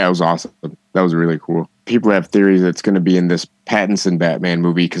 Yeah, it was awesome. That was really cool. People have theories that it's going to be in this Pattinson Batman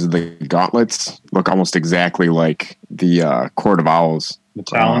movie because the gauntlets look almost exactly like the Court of Owls. The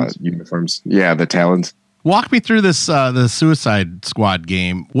Talons. Uniforms. Yeah, the Talons. Walk me through this the Suicide Squad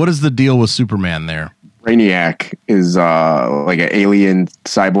game. What is the deal with Superman there? Brainiac is like an alien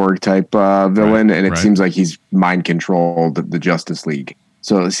cyborg type villain, and it seems like he's mind controlled the Justice League.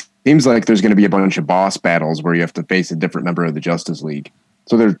 So it seems like there's going to be a bunch of boss battles where you have to face a different member of the Justice League.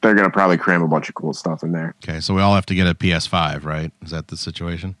 So they're going to probably cram a bunch of cool stuff in there. Okay, so we all have to get a PS5, right? Is that the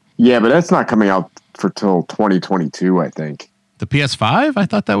situation? Yeah, but that's not coming out till 2022, I think. The PS5? I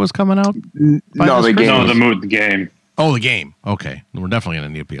thought that was coming out. The game. Oh, the game. Okay, we're definitely going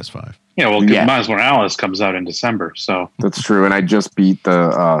to need a PS5. Yeah, well, Miles Morales comes out in December, so that's true. And I just beat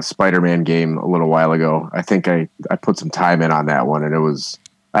the Spider-Man game a little while ago. I think I put some time in on that one, and it was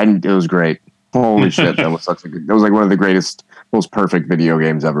great. Holy shit, that was like one of the greatest, most perfect video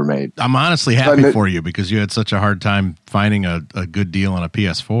games ever made. I'm honestly happy for you because you had such a hard time finding a good deal on a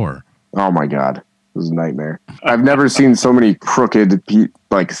PS4. Oh my god, it was a nightmare. I've never seen so many crooked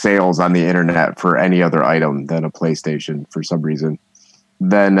sales on the internet for any other item than a PlayStation for some reason.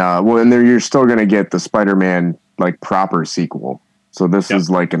 Then you're still going to get the Spider-Man proper sequel. So this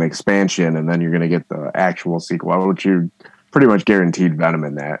is like an expansion, and then you're going to get the actual sequel, which you pretty much guaranteed Venom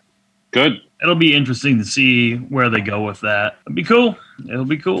in that. Good. It'll be interesting to see where they go with that. It'll be cool.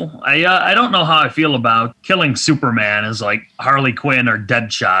 I don't know how I feel about killing Superman as like Harley Quinn or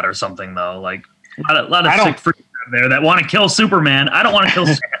Deadshot or something though. Like a lot of sick freaks out there that want to kill Superman. I don't want to kill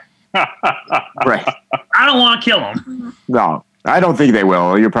Sam. Right. I don't want to kill him. No. I don't think they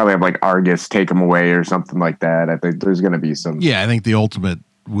will. You'll probably have Argus take them away or something like that. I think there's going to be some. Yeah, I think the ultimate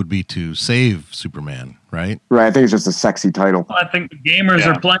would be to save Superman, right? Right. I think it's just a sexy title. I think the gamers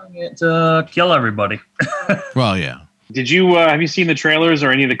are playing it to kill everybody. Well, yeah. Did you have you seen the trailers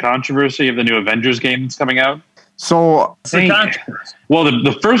or any of the controversy of the new Avengers game that's coming out? So,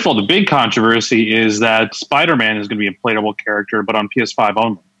 the first of all, the big controversy is that Spider-Man is going to be a playable character, but on PS5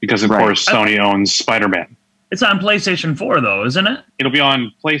 only, because of course Sony owns Spider-Man. It's on PlayStation 4, though, isn't it? It'll be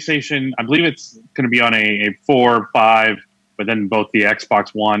on PlayStation. I believe it's going to be on a 4, 5, but then both the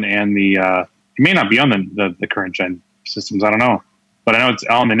Xbox One and the. It may not be on the current gen systems. I don't know, but I know it's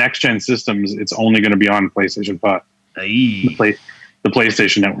on the next gen systems. It's only going to be on PlayStation 5, the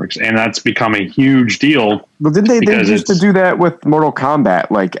PlayStation networks, and that's become a huge deal. Well, didn't they used to do that with Mortal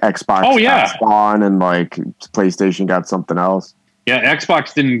Kombat? Like Xbox got Spawn, and PlayStation got something else. Yeah,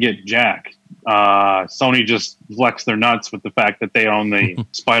 Xbox didn't get jack. Sony just flexed their nuts with the fact that they own the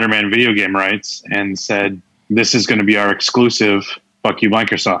Spider-Man video game rights and said, this is going to be our exclusive. Fuck you,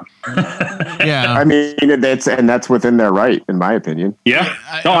 Microsoft. Yeah. I mean, that's within their right, in my opinion. Yeah.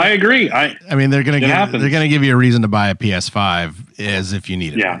 I agree. I mean, they're going to give you a reason to buy a PS5 as if you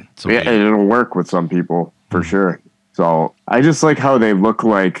need it. Yeah. So it'll work with some people for sure. So I just like how they look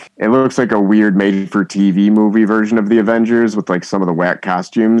like. It looks like a weird made-for-TV movie version of the Avengers with some of the whack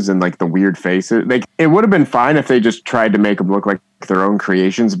costumes and the weird faces. It would have been fine if they just tried to make them look like their own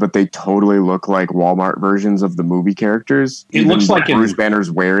creations, but they totally look like Walmart versions of the movie characters. It looks like Bruce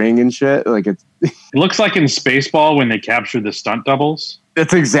Banner's wearing and shit. It looks like in Spaceball when they captured the stunt doubles.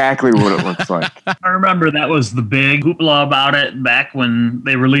 That's exactly what it looks like. I remember that was the big hoopla about it back when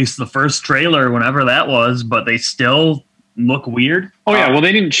they released the first trailer, whenever that was, but they still look weird. Oh, yeah. Well,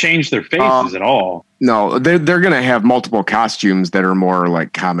 they didn't change their faces at all. No, they're going to have multiple costumes that are more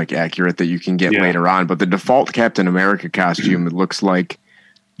comic accurate that you can get later on. But the default Captain America costume, it looks like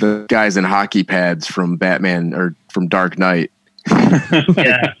the guys in hockey pads from Batman or from Dark Knight.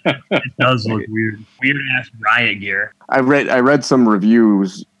 Yeah, it does look weird. Weird ass riot gear. I read some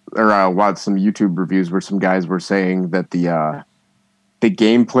reviews watched some YouTube reviews where some guys were saying that the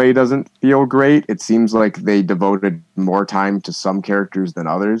gameplay doesn't feel great. It seems like they devoted more time to some characters than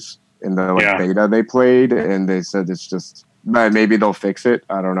others in the beta they played, and they said it's just maybe they'll fix it.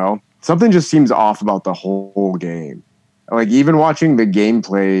 I don't know. Something just seems off about the whole game. Like even watching the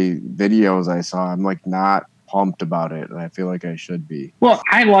gameplay videos I saw, I'm like not pumped about it, and I feel like I should be. Well,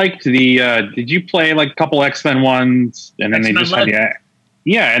 I liked the. Did you play like a couple X-Men ones, and then X-Men they just had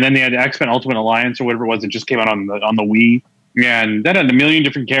and then they had X-Men Ultimate Alliance or whatever it was that just came out on the Wii, and that had a million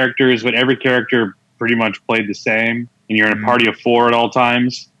different characters, but every character pretty much played the same, and you're in a party of 4 at all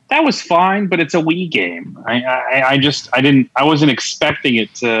times. That was fine, but it's a Wii game. I wasn't expecting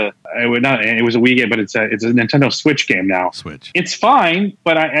it to. It was a Wii game, but it's a Nintendo Switch game now. Switch. It's fine,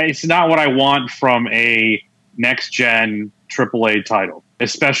 but it's not what I want from a next gen AAA title,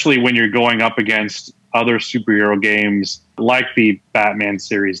 especially when you're going up against other superhero games like the Batman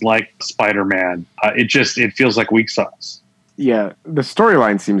series, like Spider-Man. It feels like weak sauce. Yeah, the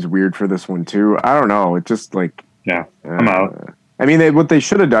storyline seems weird for this one too. I don't know. It just like I'm out. I mean, what they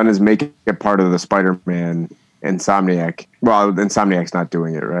should have done is make it part of the Spider-Man Insomniac. Well, Insomniac's not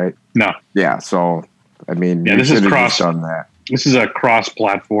doing it, right? No. Yeah, so, I mean, this is done that. This is a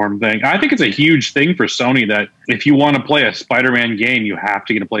cross-platform thing. I think it's a huge thing for Sony that if you want to play a Spider-Man game, you have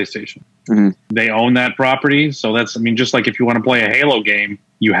to get a PlayStation. Mm-hmm. They own that property, so just like if you want to play a Halo game,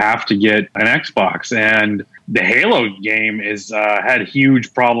 you have to get an Xbox. And the Halo game had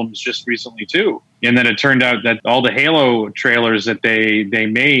huge problems just recently, too. And then it turned out that all the Halo trailers that they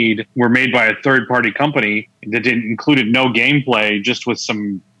made were made by a third-party company that included no gameplay, just with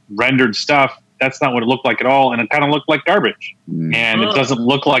some rendered stuff. That's not what it looked like at all, and it kind of looked like garbage. And it doesn't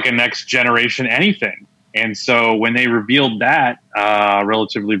look like a next-generation anything. And so when they revealed that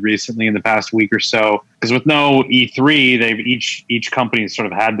relatively recently in the past week or so, because with no E3, they've each company sort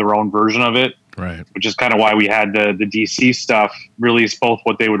of had their own version of it. Right. Which is kind of why we had the DC stuff release both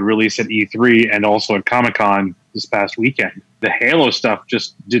what they would release at E3 and also at Comic-Con this past weekend. The Halo stuff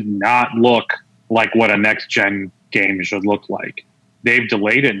just did not look like what a next-gen game should look like. They've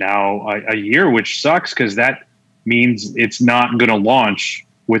delayed it now a year, which sucks because that means it's not going to launch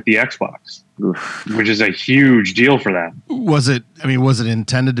with the Xbox, which is a huge deal for them. Was it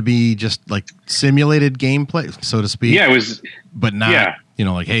intended to be just like simulated gameplay, so to speak? Yeah, it was. But not,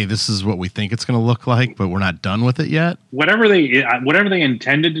 like, hey, this is what we think it's going to look like, but we're not done with it yet. Whatever they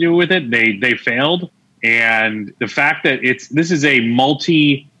intended to do with it, they failed. And the fact that this is a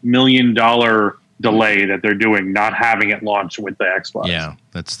multi-million-dollar delay that they're doing, not having it launched with the Xbox. Yeah,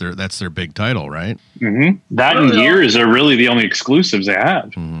 that's their big title, right? Mm-hmm. That and Gears are really the only exclusives they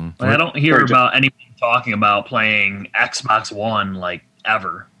have. Mm-hmm. I don't hear about anybody talking about playing Xbox One like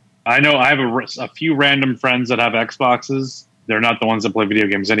ever. I know I have a few random friends that have Xboxes. They're not the ones that play video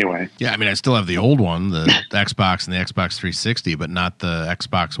games anyway. Yeah, I mean, I still have the old one, the Xbox and the Xbox 360, but not the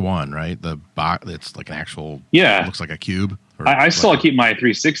Xbox One, right? The box, it's like an actual, it looks like a cube. I still keep my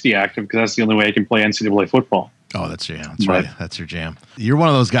 360 active because that's the only way I can play NCAA football. Oh, that's your jam. That's right. That's your jam. You're one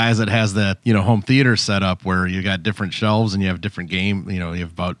of those guys that has that, home theater setup where you got different shelves and you have different game, you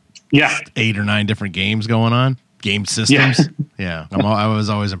have about 8 or 9 different games going on, game systems. Yeah. I was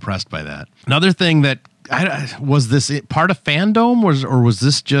always impressed by that. Another thing that, was this part of Fandom or was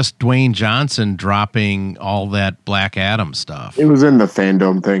this just Dwayne Johnson dropping all that Black Adam stuff? It was in the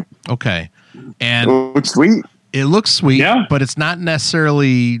Fandom thing. Okay. And it looks sweet. It looks sweet, but it's not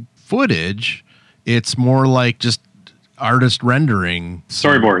necessarily footage. It's more like just artist rendering.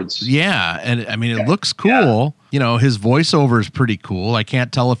 Storyboards. Yeah. And I mean, it looks cool. Yeah. His voiceover is pretty cool. I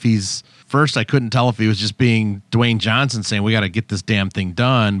can't tell if first I couldn't tell if he was just being Dwayne Johnson saying, we got to get this damn thing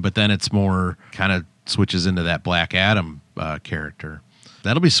done. But then it's more kind of switches into that Black Adam character.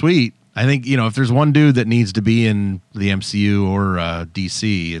 That'll be sweet. I think, if there's one dude that needs to be in the MCU or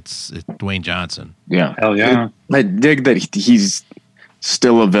DC, it's Dwayne Johnson. Yeah. Hell yeah. I dig that he's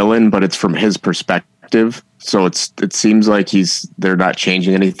still a villain, but it's from his perspective. So it seems like they're not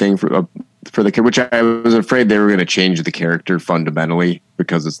changing anything for the kid, which I was afraid they were going to change the character fundamentally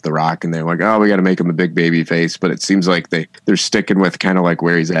because it's The Rock, and they're like, oh, we got to make him a big baby face. But it seems like they're sticking with kind of like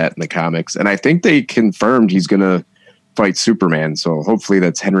where he's at in the comics. And I think they confirmed he's going to fight Superman. So hopefully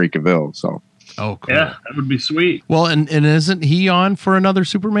that's Henry Cavill. So. Oh, cool. Yeah, that would be sweet. Well, and isn't he on for another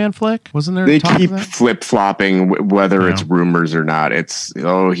Superman flick? Wasn't there? They keep flip-flopping whether it's rumors or not. It's,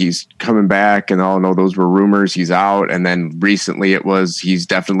 he's coming back, and no, those were rumors. He's out. And then recently it was he's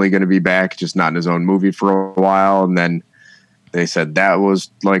definitely going to be back, just not in his own movie for a while. And then they said that was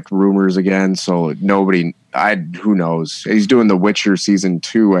like rumors again. So nobody who knows? He's doing The Witcher season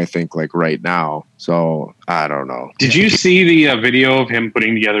 2, I think, like right now. So I don't know. Did you see the video of him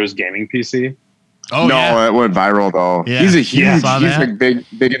putting together his gaming PC? Oh, no, yeah. it went viral though. Yeah. He's a Yeah, huge, saw he's that. like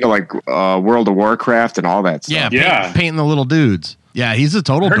big into like World of Warcraft and all that stuff. Yeah, painting the little dudes. Yeah, he's a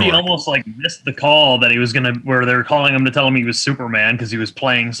total I heard he dork. almost like missed the call that he was gonna, where they were calling him to tell him he was Superman because he was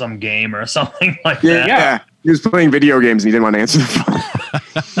playing some game or something like Yeah, that. yeah. He was playing video games and he didn't want to answer the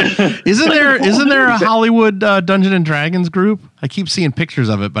phone. Isn't there a Hollywood Dungeon and Dragons group? I keep seeing pictures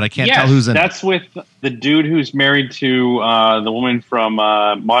of it, but I can't tell who's in it. That's with the dude who's married to the woman from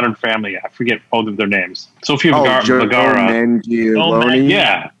Modern Family. I forget both of their names. Sofia Joe Vergara. Mangieloni.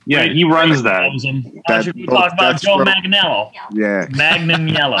 Yeah, he runs that. I should be talking about Joe Manganiello. Yeah. Magnum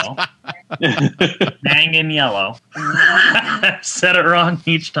Yellow. Mangan Yellow. Said it wrong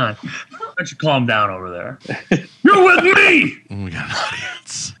each time. Why don't you calm down over there? You're with me! We got an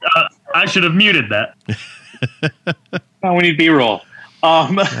audience. I should have muted that. Oh, we need B-roll.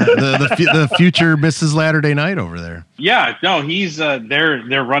 The future Mrs. Latter-day Night over there. Yeah, no, he's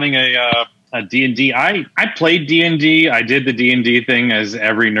they're running a D&D. I played D&D. I did the D&D thing as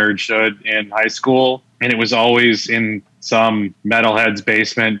every nerd should in high school, and it was always in some metalhead's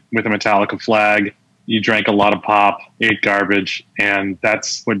basement with a Metallica flag. You drank a lot of pop, ate garbage, and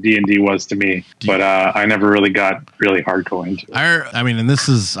that's what D&D was to me. But I never really got really hardcore into it. I mean, and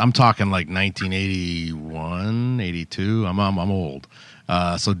I'm talking like 1981, 82. I'm old.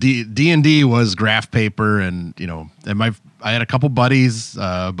 So D&D was graph paper, and I had a couple buddies.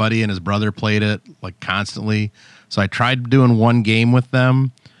 Buddy and his brother played it like constantly. So I tried doing one game with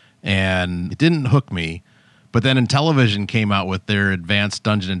them, and it didn't hook me. But then Intellivision came out with their Advanced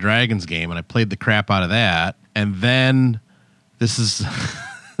Dungeons and Dragons game, and I played the crap out of that. And then this is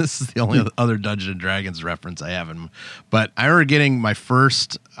the only other Dungeons and Dragons reference I have. But I remember getting my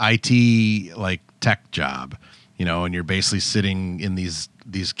first IT like tech job, and you're basically sitting in these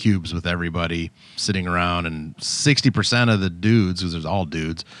cubes with everybody sitting around, and 60% of the dudes, because there's all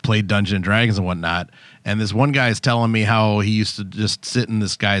dudes, played Dungeons and Dragons and whatnot. And this one guy is telling me how he used to just sit in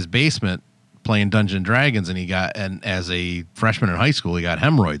this guy's basement playing Dungeons and Dragons, and as a freshman in high school, he got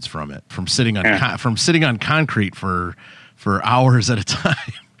hemorrhoids from it, from sitting on concrete for hours at a time.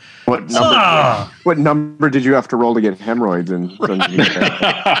 What number did you have to roll to get hemorrhoids in Dungeons and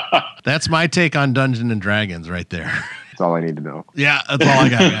Dragons? That's my take on Dungeons and Dragons right there. That's all I need to know. Yeah, that's all I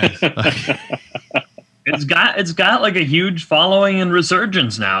got, guys. It's got like a huge following and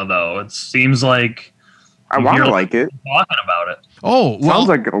resurgence now, though. It seems like I want to like it. Talking about it. Oh, well, sounds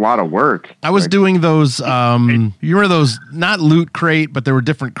like a lot of work. I was doing those. You remember those? Not Loot Crate, but there were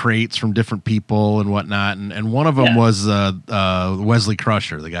different crates from different people and whatnot. And one of them was Wesley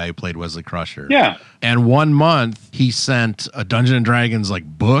Crusher, the guy who played Wesley Crusher. Yeah. And 1 month he sent a Dungeons and Dragons like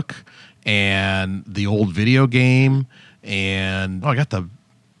book and the old video game, and I got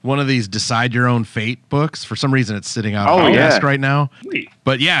one of these Decide Your Own Fate books. For some reason, it's sitting out on my desk right now. Sweet.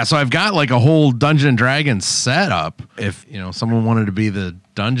 But yeah, so I've got like a whole Dungeon and Dragons setup. If someone wanted to be the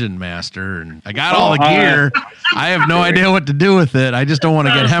dungeon master, and I got all the gear, I have no idea what to do with it. I just don't want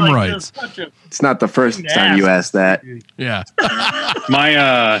to get hemorrhoids. It's not the first time you asked that. Yeah.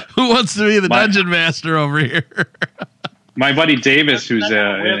 Who wants to be the dungeon master over here? My buddy Davis, who's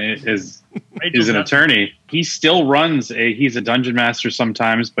is an attorney, he still runs he's a dungeon master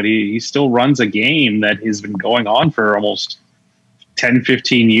sometimes, but he still runs a game that has been going on for almost 10,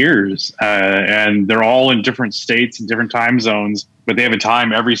 15 years. And they're all in different states and different time zones, but they have a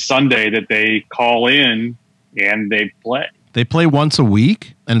time every Sunday that they call in and they play. They play once a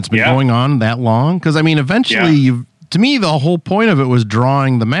week, and it's been going on that long? Because, I mean, eventually, to me, the whole point of it was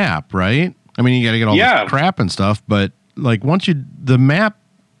drawing the map, right? I mean, you got to get all this crap and stuff, but like once the map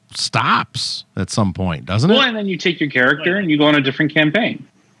stops at some point, doesn't it? Well, and then you take your character and you go on a different campaign.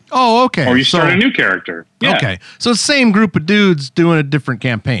 Oh, okay. Or you start a new character. Yeah. Okay. So same group of dudes doing a different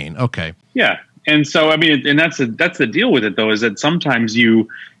campaign. Okay. Yeah. And so, I mean, and that's the deal with it, though, is that sometimes you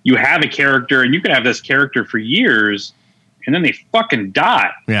have a character and you can have this character for years and then they fucking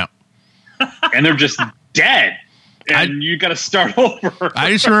die. Yeah. And they're just dead. And you got to start over.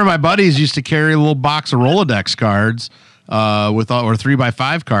 I just remember my buddies used to carry a little box of Rolodex cards or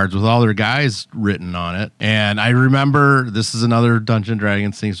 3x5 cards with all their guys written on it. And I remember, this is another Dungeons and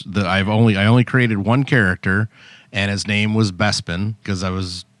Dragons thing that I only created one character, and his name was Bespin, because I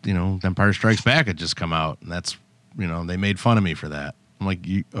was, Empire Strikes Back had just come out, and that's, they made fun of me for that. I'm like,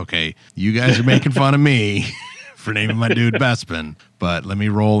 you guys are making fun of me for naming my dude Bespin, but let me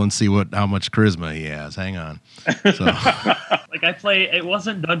roll and see how much charisma he has. Hang on. So. Like it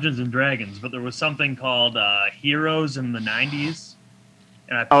wasn't Dungeons and Dragons, but there was something called Heroes in the 90s.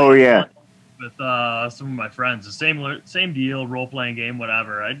 And I played with some of my friends. The same deal, role playing game,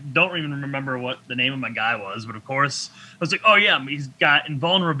 whatever. I don't even remember what the name of my guy was, but of course I was like, oh yeah, he's got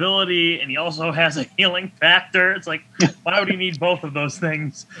invulnerability and he also has a healing factor. It's like, why would he need both of those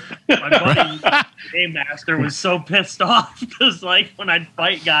things? My buddy Game Master was so pissed off because like when I'd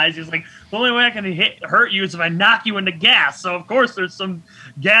fight guys, he's like, the only way I can hurt you is if I knock you into gas. So of course there's some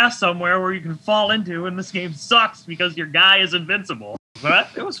gas somewhere where you can fall into, and this game sucks because your guy is invincible. But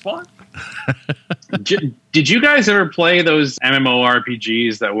it was fun. Did you guys ever play those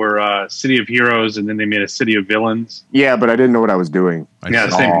MMORPGs that were City of Heroes and then they made a City of Villains? Yeah, but I didn't know what I was doing. Yeah,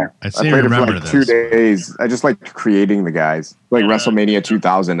 same here. I played it for remember like this. 2 days. I just liked creating the guys. Like WrestleMania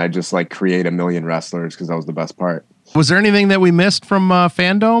 2000, I just like create a million wrestlers because that was the best part. Was there anything that we missed from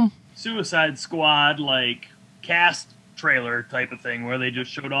Fandom? Suicide Squad, like cast trailer type of thing where they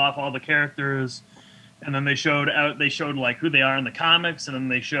just showed off all the characters, and then they showed like who they are in the comics, and then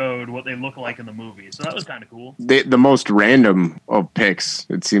they showed what they look like in the movie. So that was kind of cool. The most random of picks,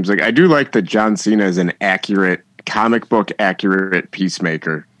 it seems like. I do like that John Cena is an accurate, comic book accurate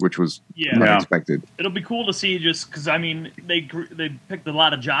Peacemaker, which was unexpected. It'll be cool to see, just because I mean they picked a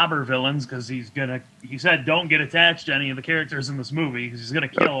lot of jobber villains because he said don't get attached to any of the characters in this movie because he's gonna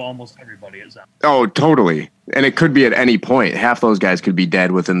kill almost everybody. It sounds. Oh, totally. And it could be at any point. Half those guys could be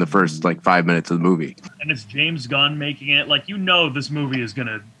dead within the first like 5 minutes of the movie. And it's James Gunn making it. Like, you know, this movie is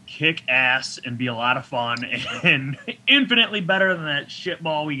gonna kick ass and be a lot of fun and infinitely better than that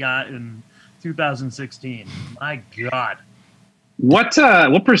shitball we got in 2016. My God. What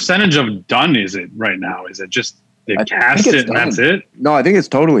percentage of done is it right now? Is it just they cast it and that's it? No, I think it's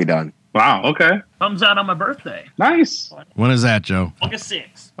totally done. Wow. Okay. Comes out on my birthday, Nice. When is that, Joe? August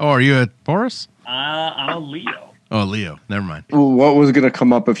 6th. Oh, are you a Taurus? I'm a Leo. Oh, Leo. Never mind. Well, what was going to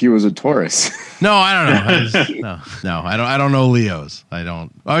come up if he was a Taurus? No, I don't know. I don't know Leos. I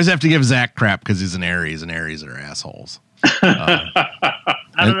always have to give Zach crap because he's an Aries, and Aries are assholes.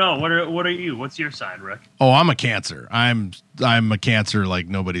 I don't know. What are you? What's your sign, Rick? Oh, I'm a Cancer. I'm a Cancer like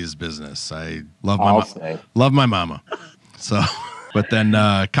nobody's business. I love my mama. So, but then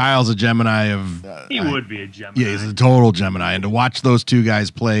Kyle's a Gemini he would be a Gemini. Yeah, he's a total Gemini. And to watch those two guys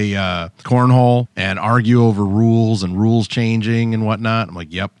play cornhole and argue over rules and rules changing and whatnot, I'm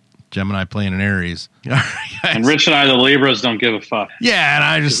like, yep, Gemini playing an Aries. All right, guys. And Rich and I, the Libras, don't give a fuck. Yeah, and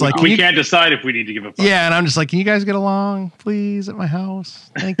I just like we can't decide if we need to give a fuck. Yeah, and I'm just like, can you guys get along, please, at my house?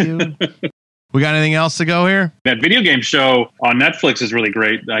 Thank you. We got anything else to go here? That video game show on Netflix is really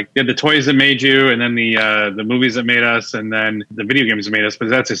great. Like, they had the toys that made you, and then the movies that made us, and then the video games that made us. But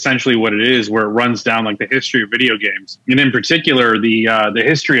that's essentially what it is, where it runs down like the history of video games, and in particular the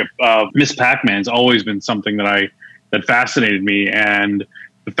history of Miss Pac-Man's always been something that fascinated me, and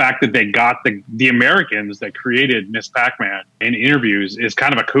the fact that they got the Americans that created Miss Pac-Man in interviews is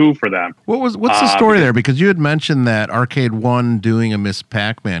kind of a coup for them. What's the story there? Because you had mentioned that Arcade One doing a Miss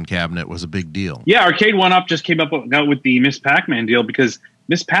Pac-Man cabinet was a big deal. Yeah, Arcade One Up just came up with the Miss Pac-Man deal because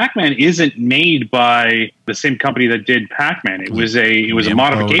Miss Pac-Man isn't made by the same company that did Pac-Man. It was a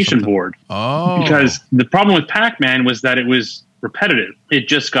modification board. Oh, because the problem with Pac-Man was that it was repetitive. It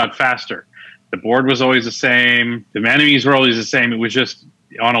just got faster. The board was always the same. The enemies were always the same. It was just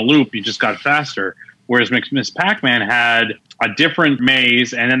on a loop. You just got faster. Whereas Miss Pac-Man had a different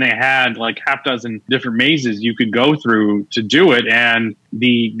maze, and then they had like half dozen different mazes you could go through to do it. And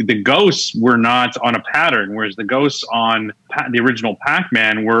the ghosts were not on a pattern, whereas the ghosts on the original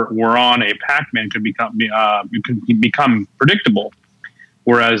Pac-Man were on a Pac-Man could become predictable.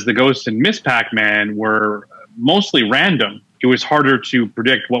 Whereas the ghosts in Miss Pac-Man were mostly random. It was harder to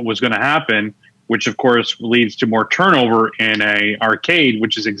predict what was going to happen, which of course leads to more turnover in a arcade,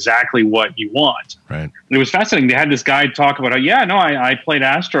 which is exactly what you want. right. It was fascinating. They had this guy talk about how, I played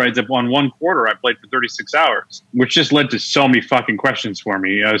Asteroids on 1/4. I played for 36 hours, which just led to so many fucking questions for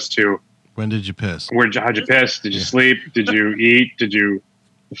me as to When did you piss? how'd you piss? Did you sleep? Did you eat?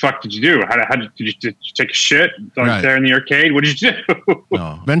 The fuck did you do? Did you take a shit there in the arcade? What did you do?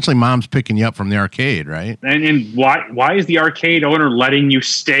 No. Eventually, mom's picking you up from the arcade, right? And why is the arcade owner letting you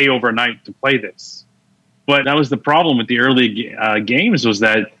stay overnight to play this? But that was the problem with the early games, was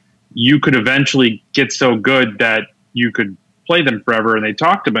that you could eventually get so good that you could play them forever. And they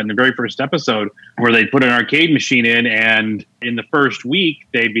talked about in the very first episode where they put an arcade machine in, and in the first week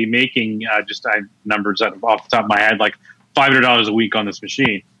they'd be making numbers off the top of my head, like $500 a week on this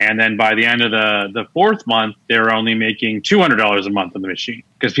machine. And then by the end of the fourth month, they were only making $200 a month on the machine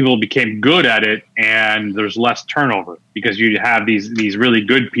because people became good at it and there's less turnover because you have these really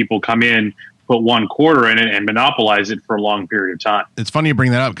good people come in, put 1/4 in it and monopolize it for a long period of time. It's funny you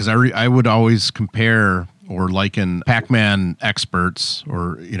bring that up because I would always compare or liken Pac-Man experts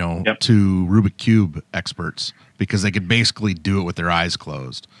or, Yep. to Rubik Cube experts because they could basically do it with their eyes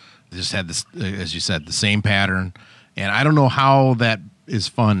closed. They just had this, as you said, the same pattern. And I don't know how that is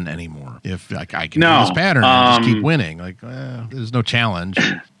fun anymore. If I can do this pattern and just keep winning, there's no challenge.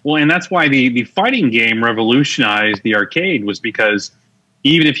 Well, and that's why the fighting game revolutionized the arcade, was because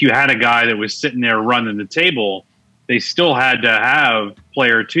even if you had a guy that was sitting there running the table, they still had to have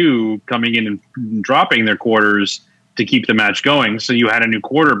player 2 coming in and dropping their quarters to keep the match going. So you had a new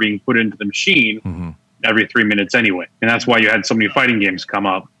quarter being put into the machine every 3 minutes anyway. And that's why you had so many fighting games come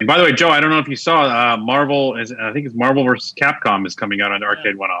up. And by the way, Joe, I don't know if you saw Marvel, I think it's Marvel vs. Capcom is coming out on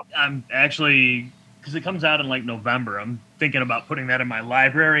Arcade One-Up. I'm actually, because it comes out in like November, I'm thinking about putting that in my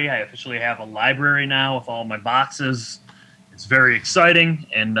library. I officially have a library now with all my boxes. It's very exciting,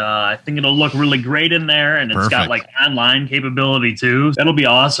 and I think it'll look really great in there, and it's got like online capability too. That'll be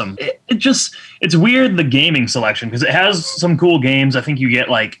awesome. It's weird, the gaming selection, because it has some cool games. I think you get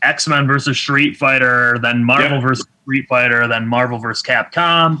like X-Men versus Street Fighter, then Marvel versus Street Fighter, then Marvel versus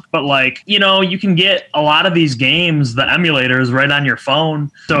Capcom. But like, you can get a lot of these games, the emulators, right on your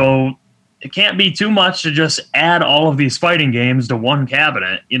phone. So it can't be too much to just add all of these fighting games to one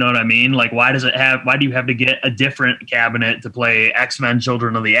cabinet. You know what I mean? Like, why do you have to get a different cabinet to play X-Men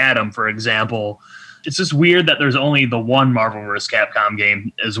Children of the Atom, for example? It's just weird that there's only the one Marvel vs. Capcom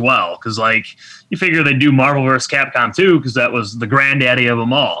game as well. Because, like, you figure they do Marvel vs. Capcom 2 because that was the granddaddy of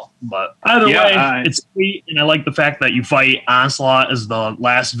them all. But either way, it's sweet. And I like the fact that you fight Onslaught as the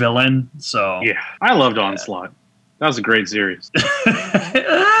last villain. So yeah, I loved Onslaught. That was a great series.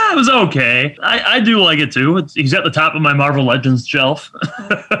 It was okay. I do like it too. He's at the top of my Marvel Legends shelf.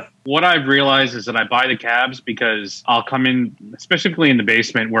 What I've realized is that I buy the cabs because I'll come in, specifically in the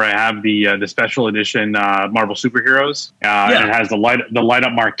basement where I have the special edition Marvel Superheroes. And it has the light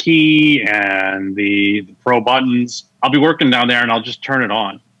up marquee and the pro buttons. I'll be working down there and I'll just turn it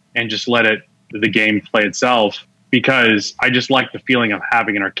on and just let the game play itself, because I just like the feeling of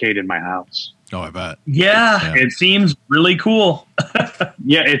having an arcade in my house. Oh, I bet. Yeah, it seems really cool.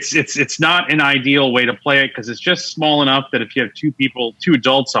 Yeah, it's not an ideal way to play it because it's just small enough that if you have two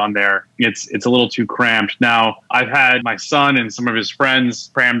adults on there, it's a little too cramped. Now, I've had my son and some of his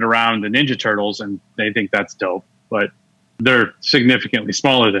friends crammed around the Ninja Turtles, and they think that's dope, but they're significantly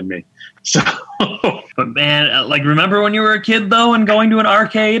smaller than me. So, but man, like, remember when you were a kid though, and going to an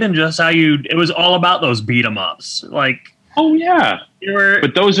arcade and just how it was all about those beat 'em ups, like. Oh yeah,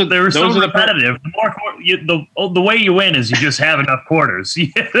 but they were so repetitive. The way you win is you just have enough quarters.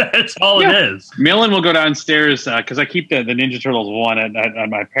 That's all it is. Millen will go downstairs because I keep the Ninja Turtles one at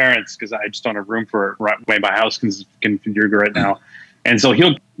my parents because I just don't have room for it right way my house configured right now, and so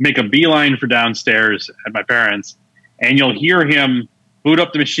he'll make a beeline for downstairs at my parents, and you'll hear him boot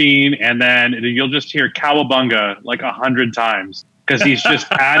up the machine, and then you'll just hear Cowabunga like 100 times because he's just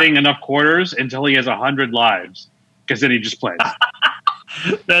adding enough quarters until he has 100 lives. Because then he just plays.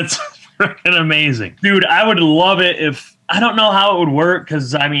 That's freaking amazing. Dude, I would love it if... I don't know how it would work,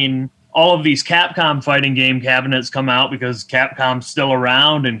 because, I mean, all of these Capcom fighting game cabinets come out because Capcom's still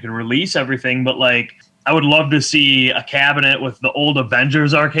around and can release everything, but, like, I would love to see a cabinet with the old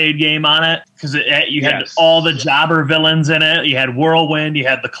Avengers arcade game on it, because you had all the jobber villains in it. You had Whirlwind, you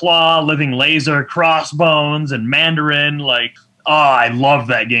had the Claw, Living Laser, Crossbones, and Mandarin, like... Oh, I love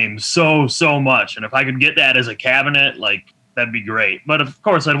that game so much. And if I could get that as a cabinet, like, that'd be great. But of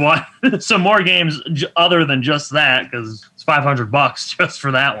course, I'd want some more games other than just that, because it's $500 just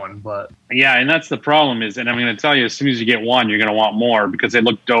for that one. But yeah, and that's the problem and I'm going to tell you, as soon as you get one, you're going to want more because they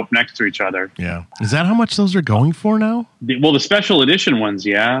look dope next to each other. Yeah. Is that how much those are going for now? Well, the special edition ones,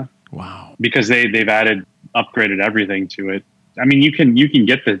 yeah. Wow. Because they've upgraded everything to it. I mean, you can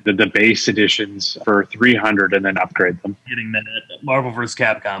get the base editions for $300 and then upgrade them. Getting that Marvel vs.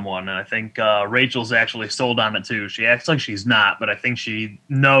 Capcom one, and I think Rachel's actually sold on it too. She acts like she's not, but I think she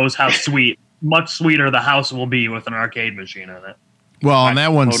knows how much sweeter the house will be with an arcade machine in it. Well, and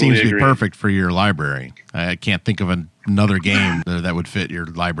that one seems to be perfect for your library. I can't think of another game that would fit your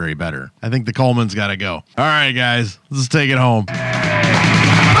library better. I think the Coleman's got to go. All right, guys, let's take it home.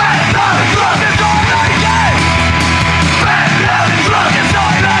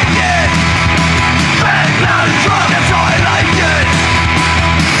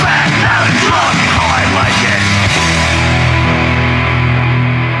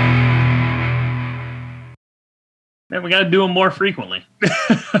 Man, we got to do them more frequently.